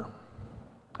fire,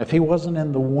 if he wasn't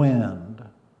in the wind,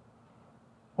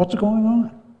 what's going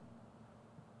on?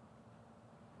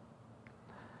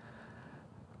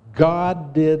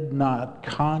 God did not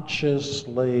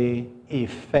consciously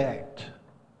effect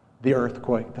the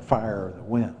earthquake, the fire, or the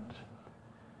wind.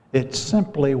 It's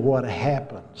simply what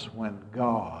happens when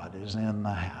God is in the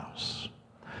house.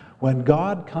 When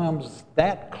God comes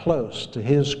that close to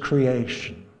his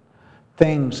creation,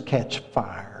 things catch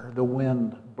fire, the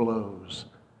wind blows,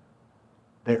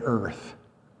 the earth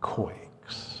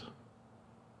quakes.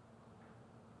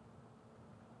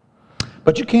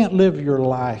 But you can't live your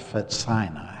life at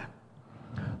Sinai.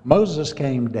 Moses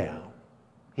came down.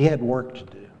 He had work to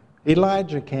do.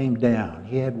 Elijah came down.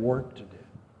 He had work to do.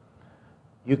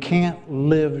 You can't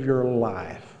live your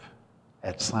life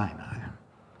at Sinai.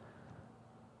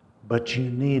 But you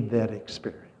need that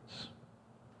experience.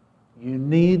 You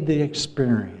need the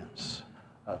experience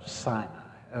of Sinai,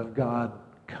 of God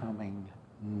coming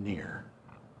near.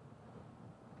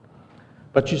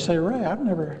 But you say, Ray, I've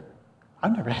never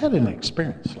had an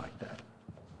experience like that.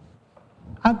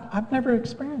 I've never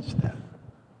experienced that.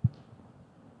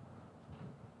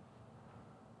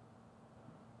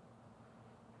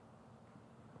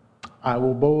 I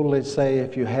will boldly say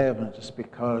if you haven't, it's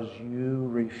because you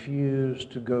refuse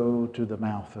to go to the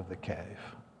mouth of the cave.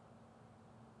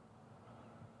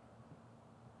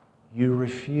 You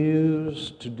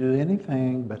refuse to do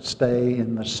anything but stay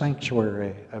in the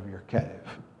sanctuary of your cave.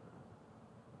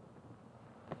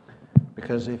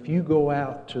 Because if you go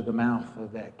out to the mouth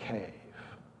of that cave,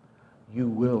 you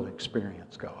will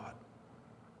experience God.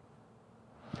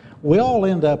 We all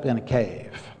end up in a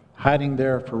cave, hiding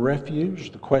there for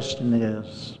refuge. The question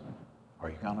is, are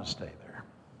you going to stay there?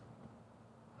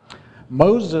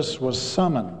 Moses was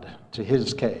summoned to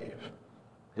his cave.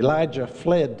 Elijah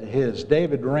fled to his.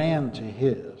 David ran to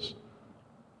his.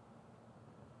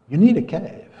 You need a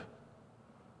cave.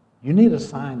 You need a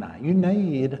Sinai. You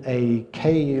need a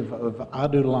cave of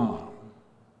Adullam.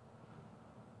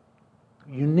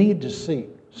 You need to seek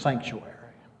sanctuary.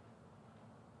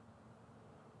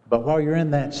 But while you're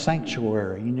in that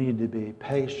sanctuary, you need to be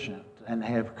patient and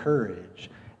have courage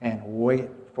and wait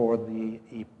for the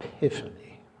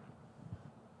epiphany.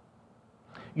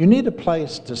 You need a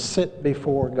place to sit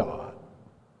before God.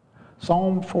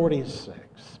 Psalm 46,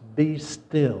 be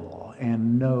still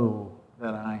and know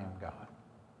that I am God.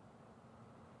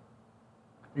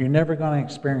 You're never going to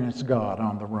experience God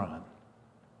on the run.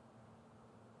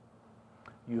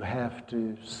 You have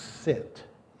to sit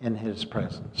in his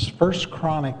presence. 1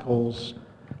 Chronicles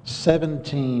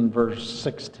 17, verse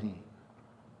 16,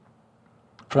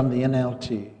 from the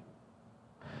NLT.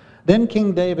 Then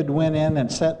King David went in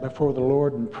and sat before the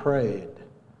Lord and prayed,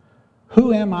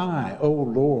 who am I, O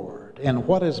Lord, and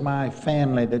what is my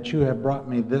family that you have brought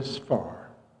me this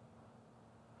far?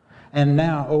 And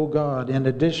now, O God, in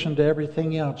addition to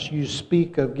everything else, you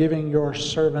speak of giving your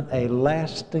servant a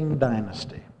lasting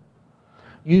dynasty.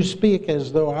 You speak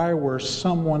as though I were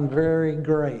someone very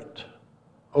great,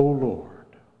 O Lord.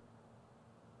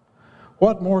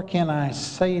 What more can I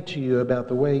say to you about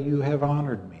the way you have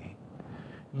honored me?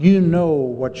 You know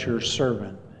what your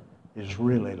servant is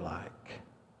really like.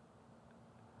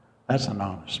 That's an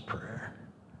honest prayer.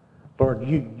 Lord,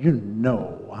 you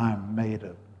know I'm made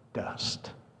of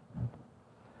dust.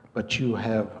 But you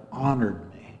have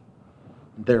honored me,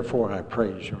 therefore I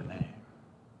praise your name.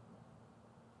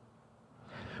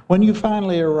 When you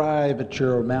finally arrive at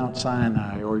your Mount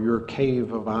Sinai or your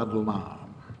cave of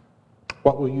Adullam,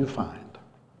 what will you find?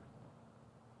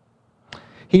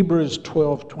 Hebrews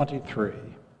 12:23.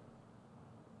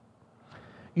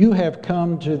 You have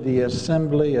come to the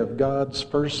assembly of God's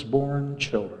firstborn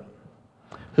children,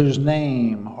 whose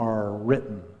name are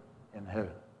written in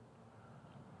heaven.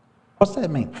 What's that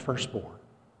mean, firstborn?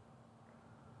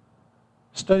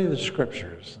 Study the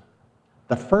scriptures.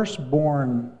 The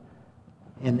firstborn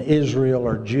in Israel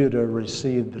or Judah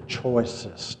received the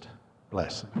choicest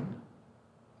blessing.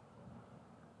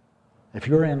 If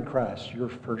you're in Christ, you're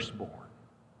firstborn,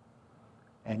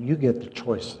 and you get the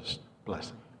choicest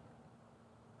blessing.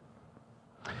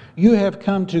 You have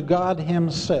come to God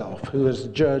himself, who is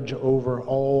judge over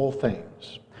all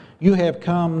things. You have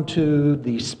come to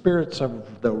the spirits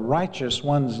of the righteous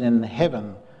ones in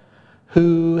heaven,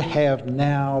 who have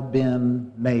now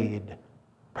been made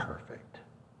perfect.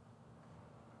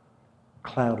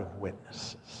 Cloud of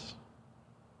witnesses.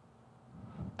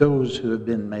 Those who have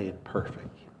been made perfect.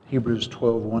 Hebrews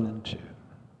 12:1 and 2.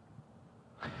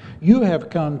 You have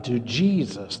come to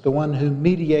Jesus, the one who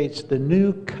mediates the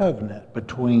new covenant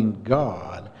between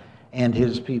God and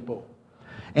his people,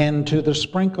 and to the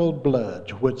sprinkled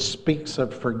blood, which speaks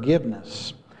of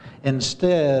forgiveness,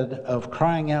 instead of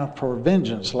crying out for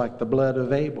vengeance like the blood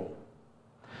of Abel.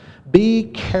 Be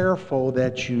careful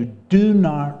that you do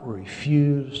not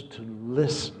refuse to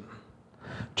listen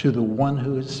to the one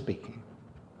who is speaking.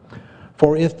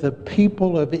 For if the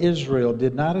people of Israel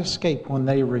did not escape when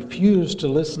they refused to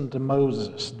listen to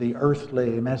Moses, the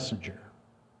earthly messenger,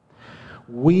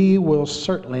 we will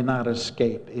certainly not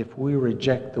escape if we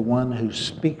reject the one who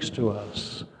speaks to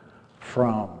us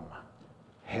from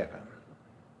heaven.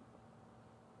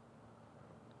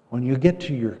 When you get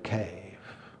to your cave,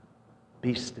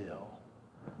 be still,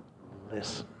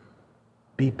 listen,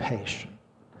 be patient,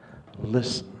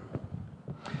 listen.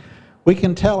 We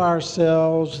can tell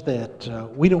ourselves that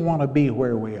we don't want to be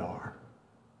where we are.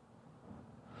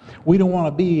 We don't want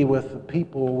to be with the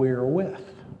people we're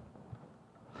with.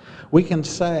 We can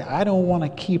say, I don't want to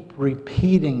keep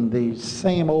repeating these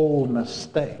same old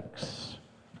mistakes.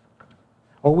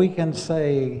 Or we can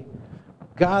say,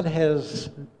 God has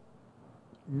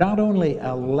not only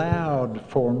allowed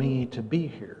for me to be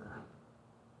here,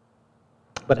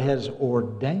 but has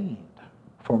ordained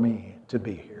for me to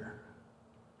be here.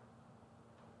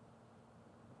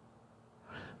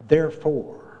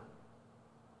 Therefore,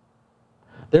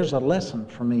 there's a lesson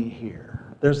for me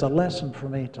here. There's a lesson for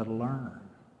me to learn.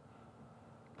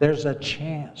 There's a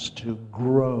chance to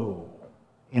grow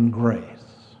in grace.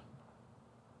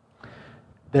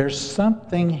 There's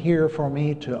something here for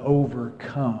me to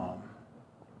overcome.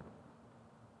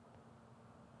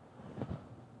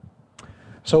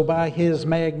 So by his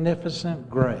magnificent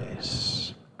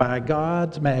grace, by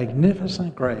God's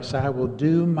magnificent grace, I will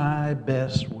do my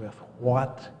best with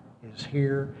what is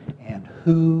here and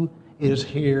who is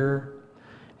here,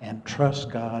 and trust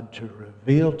God to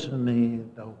reveal to me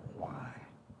the why.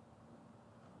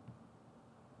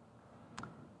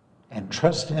 And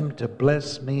trust him to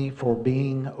bless me for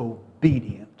being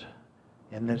obedient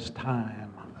in this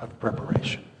time of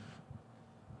preparation.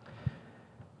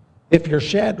 If you're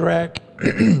Shadrach,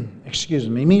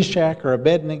 Meshach, or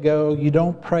Abednego, you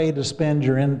don't pray to spend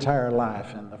your entire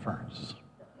life in the furnace.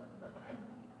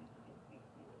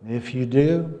 If you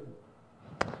do,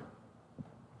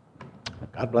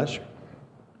 God bless you.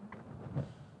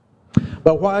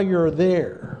 But while you're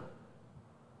there,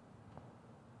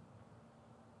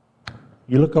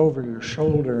 you look over your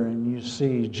shoulder and you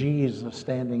see Jesus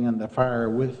standing in the fire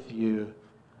with you,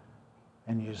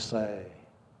 and you say,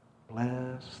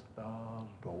 bless the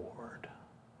Lord.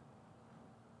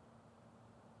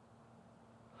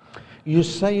 You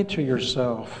say to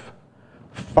yourself,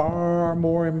 far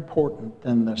more important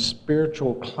than the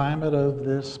spiritual climate of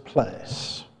this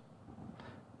place,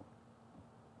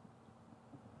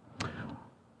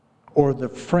 or the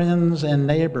friends and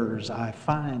neighbors I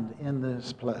find in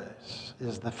this place,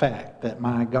 is the fact that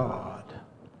my God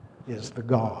is the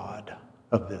God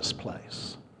of this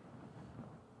place.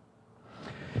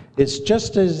 It's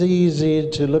just as easy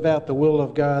to live out the will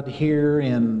of God here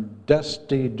in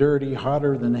dusty, dirty,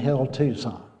 hotter than hell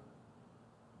Tucson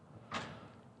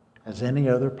as any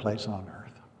other place on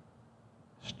earth.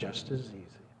 It's just as easy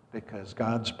because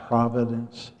God's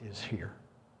providence is here.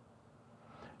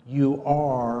 You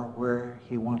are where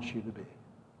he wants you to be.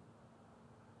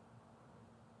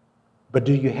 But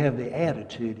do you have the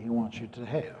attitude he wants you to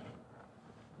have?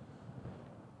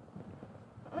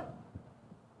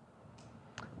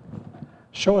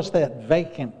 Show us that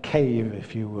vacant cave,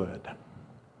 if you would.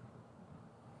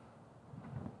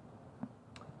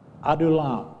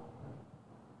 Adullam.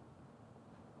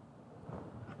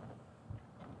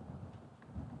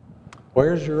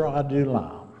 Where's your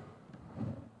Adullam?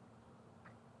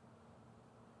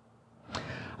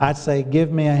 I'd say,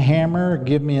 give me a hammer,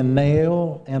 give me a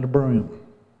nail, and a broom.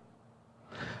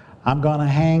 I'm going to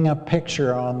hang a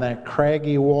picture on that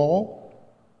craggy wall.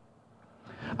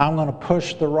 I'm going to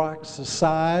push the rocks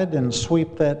aside and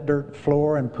sweep that dirt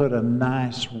floor and put a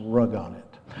nice rug on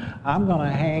it. I'm going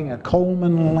to hang a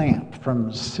Coleman lamp from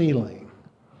the ceiling.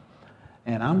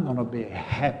 And I'm going to be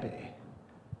happy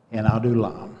in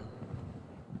Adullam.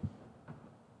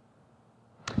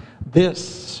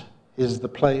 This is the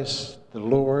place the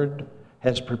Lord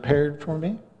has prepared for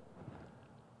me,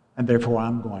 and therefore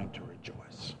I'm going to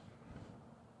rejoice.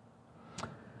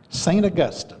 St.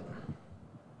 Augustine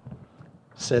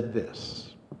said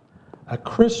this: a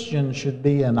Christian should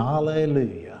be an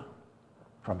alleluia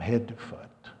from head to foot.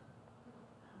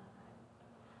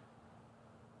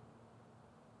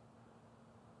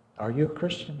 Are you a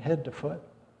Christian head to foot?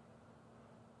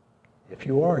 If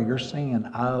you are, you're singing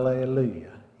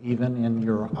alleluia, even in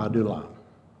your Adullam.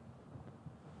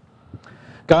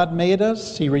 God made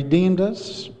us, He redeemed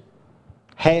us,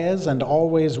 has and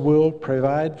always will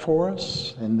provide for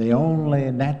us, and the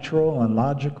only natural and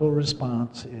logical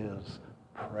response is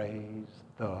praise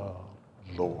the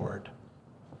Lord.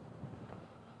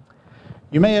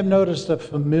 You may have noticed a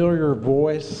familiar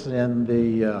voice in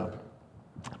the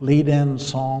lead-in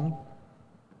song.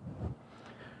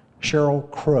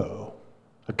 Sheryl Crow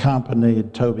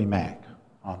accompanied Toby Mac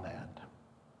on that.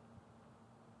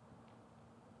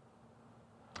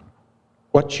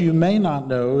 What you may not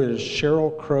know is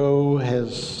Sheryl Crow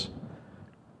has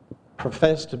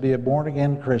professed to be a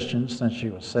born-again Christian since she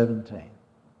was 17.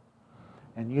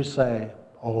 And you say,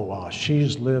 oh, well,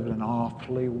 she's lived an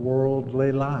awfully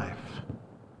worldly life.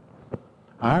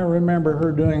 I remember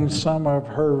her doing some of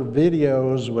her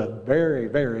videos with very,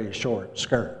 very short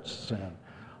skirts and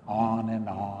on and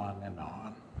on and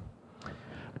on.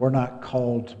 We're not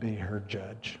called to be her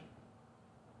judge.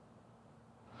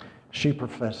 She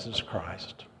professes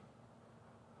Christ.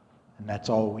 And that's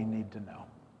all we need to know.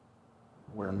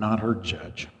 We're not her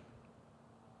judge.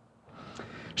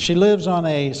 She lives on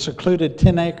a secluded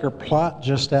 10-acre plot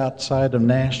just outside of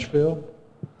Nashville.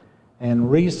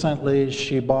 And recently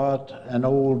she bought an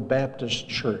old Baptist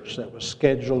church that was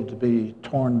scheduled to be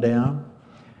torn down,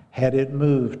 had it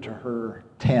moved to her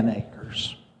 10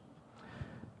 acres.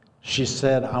 She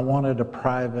said, I wanted a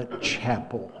private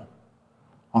chapel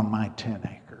on my 10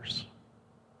 acres.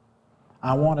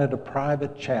 I wanted a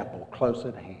private chapel close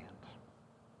at hand.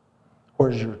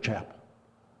 Where's your chapel?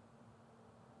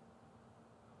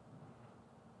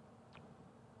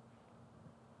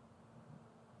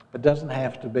 It doesn't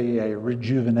have to be a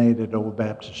rejuvenated old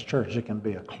Baptist church. It can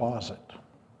be a closet.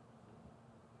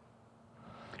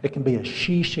 It can be a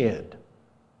she shed.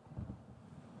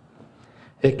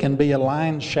 It can be a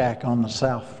line shack on the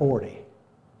South 40.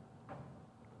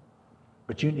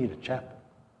 But you need a chapel.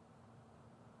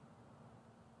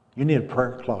 You need a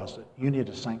prayer closet. You need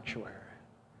a sanctuary.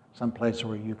 Someplace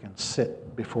where you can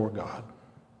sit before God.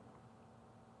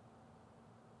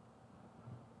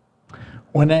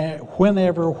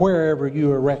 Whenever, wherever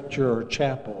you erect your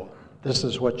chapel, this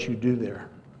is what you do there.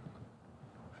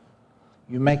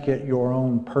 You make it your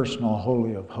own personal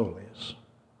holy of holies.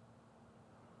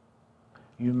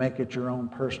 You make it your own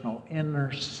personal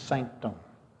inner sanctum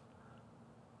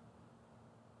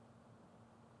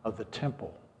of the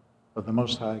temple of the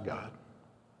Most High God.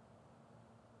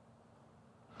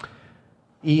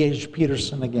 E.H.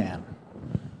 Peterson again.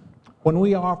 When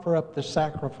we offer up the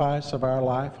sacrifice of our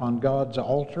life on God's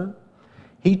altar,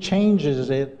 He changes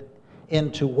it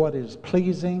into what is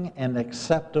pleasing and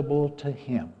acceptable to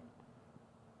Him.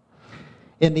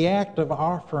 In the act of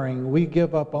offering, we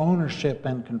give up ownership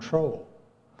and control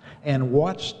and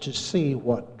watch to see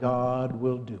what God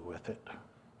will do with it.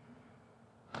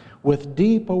 With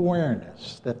deep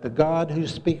awareness that the God who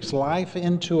speaks life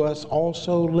into us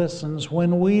also listens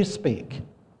when we speak.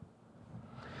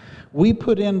 We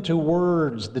put into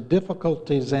words the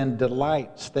difficulties and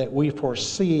delights that we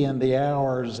foresee in the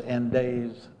hours and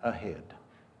days ahead.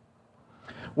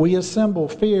 We assemble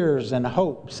fears and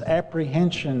hopes,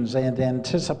 apprehensions and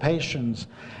anticipations,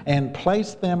 and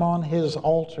place them on His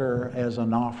altar as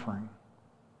an offering.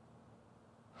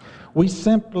 We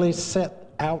simply set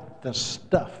out the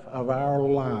stuff of our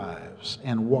lives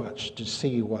and watch to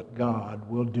see what God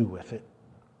will do with it.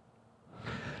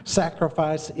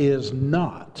 Sacrifice is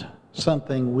not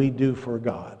something we do for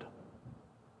God.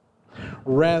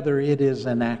 Rather, it is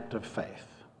an act of faith.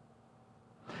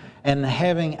 And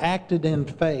having acted in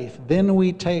faith, then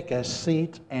we take a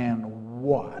seat and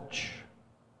watch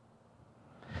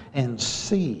and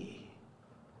see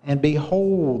and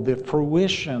behold the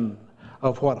fruition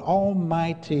of what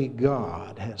Almighty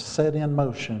God has set in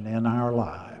motion in our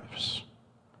lives,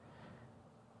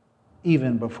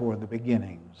 even before the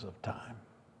beginnings of time.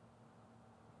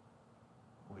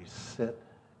 We sit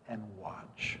and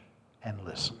watch and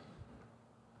listen.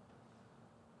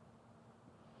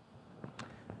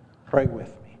 Pray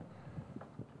with me.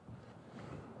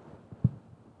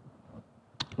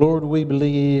 Lord, we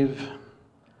believe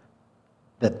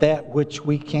that which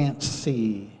we can't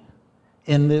see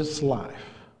in this life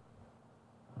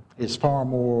is far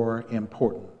more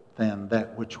important than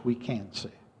that which we can see.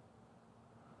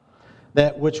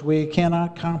 That which we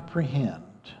cannot comprehend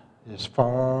is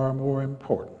far more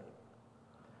important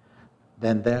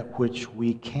than that which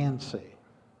we can see,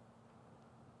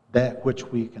 that which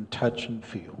we can touch and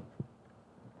feel.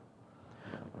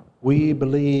 We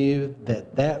believe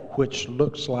that which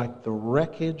looks like the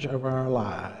wreckage of our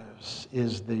lives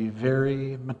is the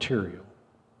very material,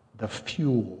 the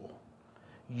fuel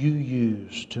you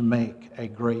use to make a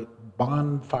great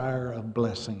bonfire of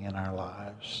blessing in our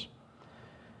lives.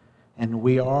 And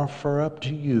we offer up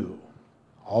to you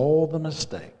all the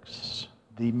mistakes,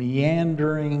 the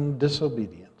meandering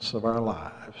disobedience of our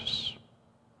lives.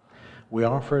 We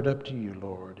offer it up to you,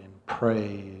 Lord, in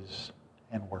praise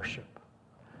and worship.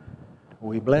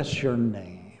 We bless your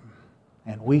name,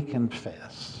 and we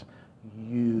confess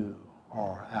you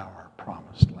are our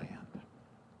promised land.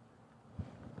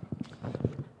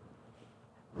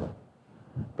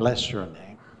 Bless your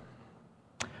name.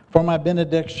 For my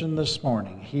benediction this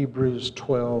morning, Hebrews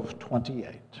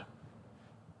 12:28.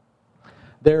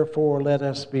 Therefore, let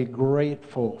us be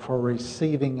grateful for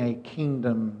receiving a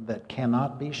kingdom that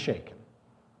cannot be shaken,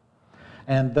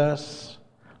 and thus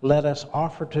let us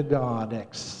offer to God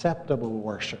acceptable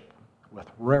worship with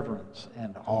reverence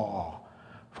and awe,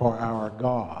 for our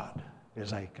God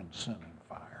is a consuming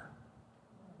fire.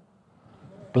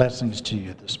 Blessings to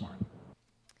you this morning.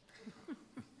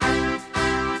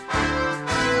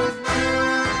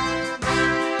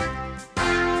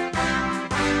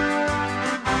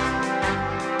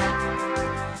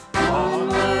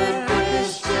 Onward,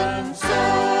 Christian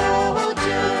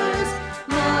soldiers,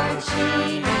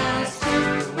 marching as to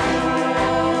war,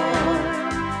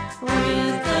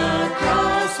 with the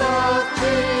cross of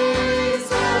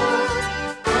Jesus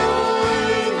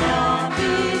going on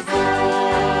before.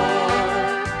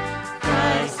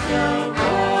 Christ the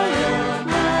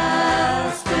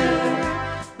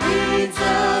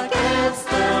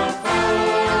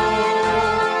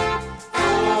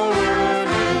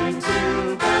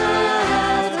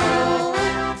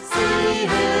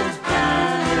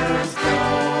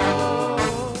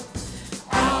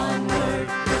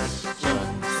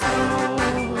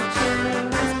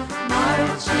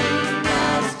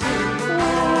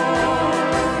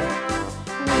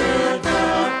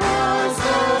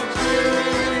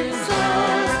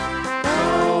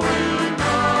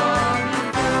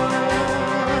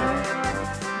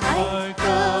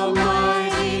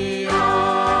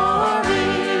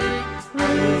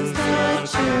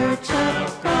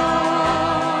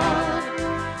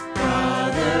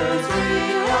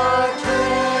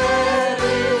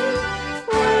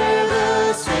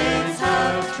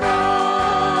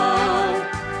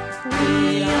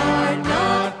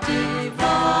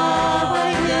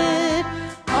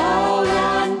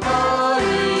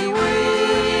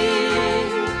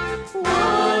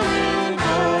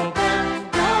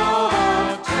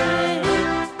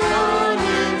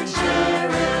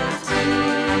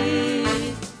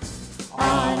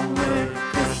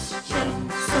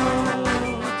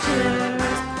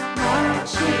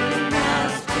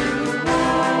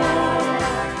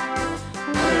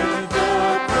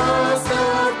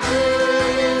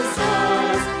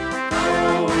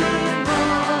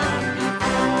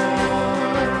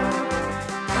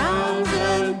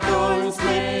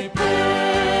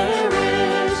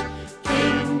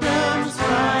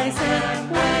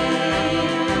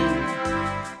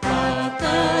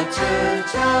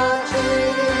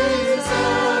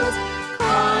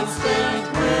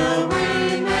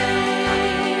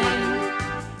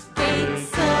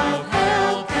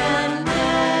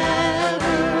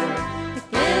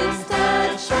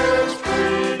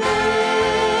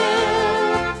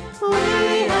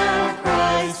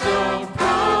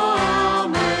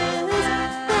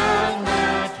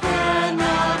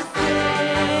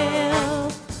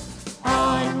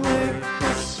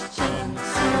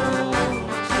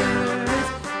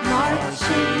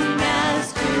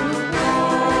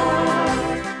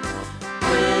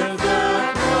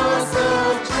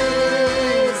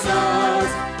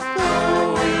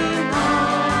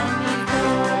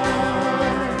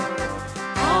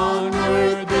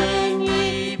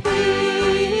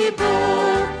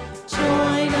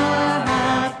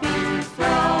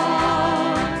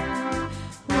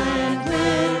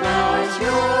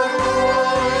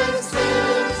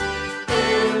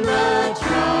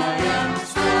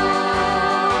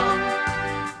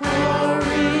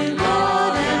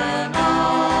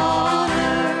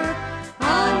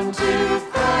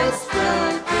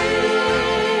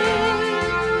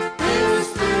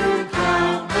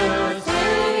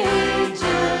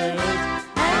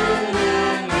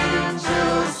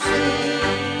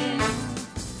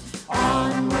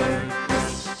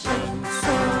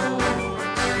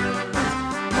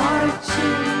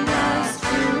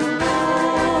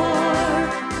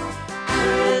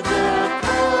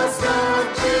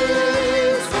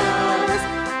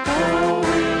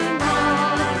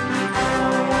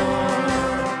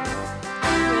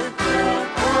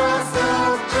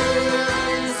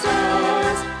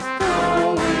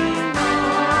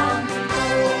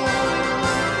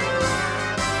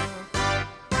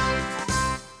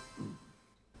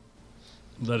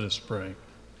Let us pray.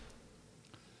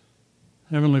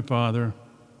 Heavenly Father,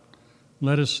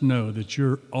 let us know that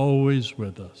you're always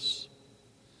with us.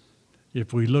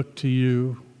 If we look to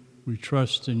you, we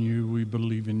trust in you, we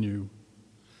believe in you,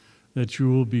 that you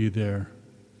will be there.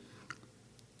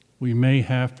 We may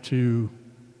have to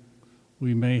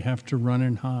run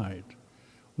and hide.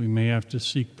 We may have to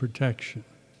seek protection,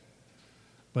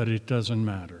 but it doesn't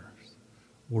matter.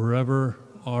 Wherever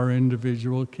our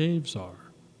individual caves are,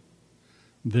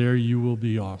 there you will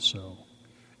be also.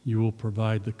 You will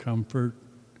provide the comfort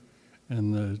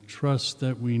and the trust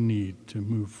that we need to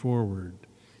move forward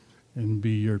and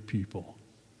be your people.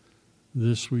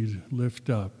 This we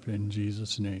lift up in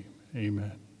Jesus' name.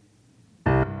 Amen.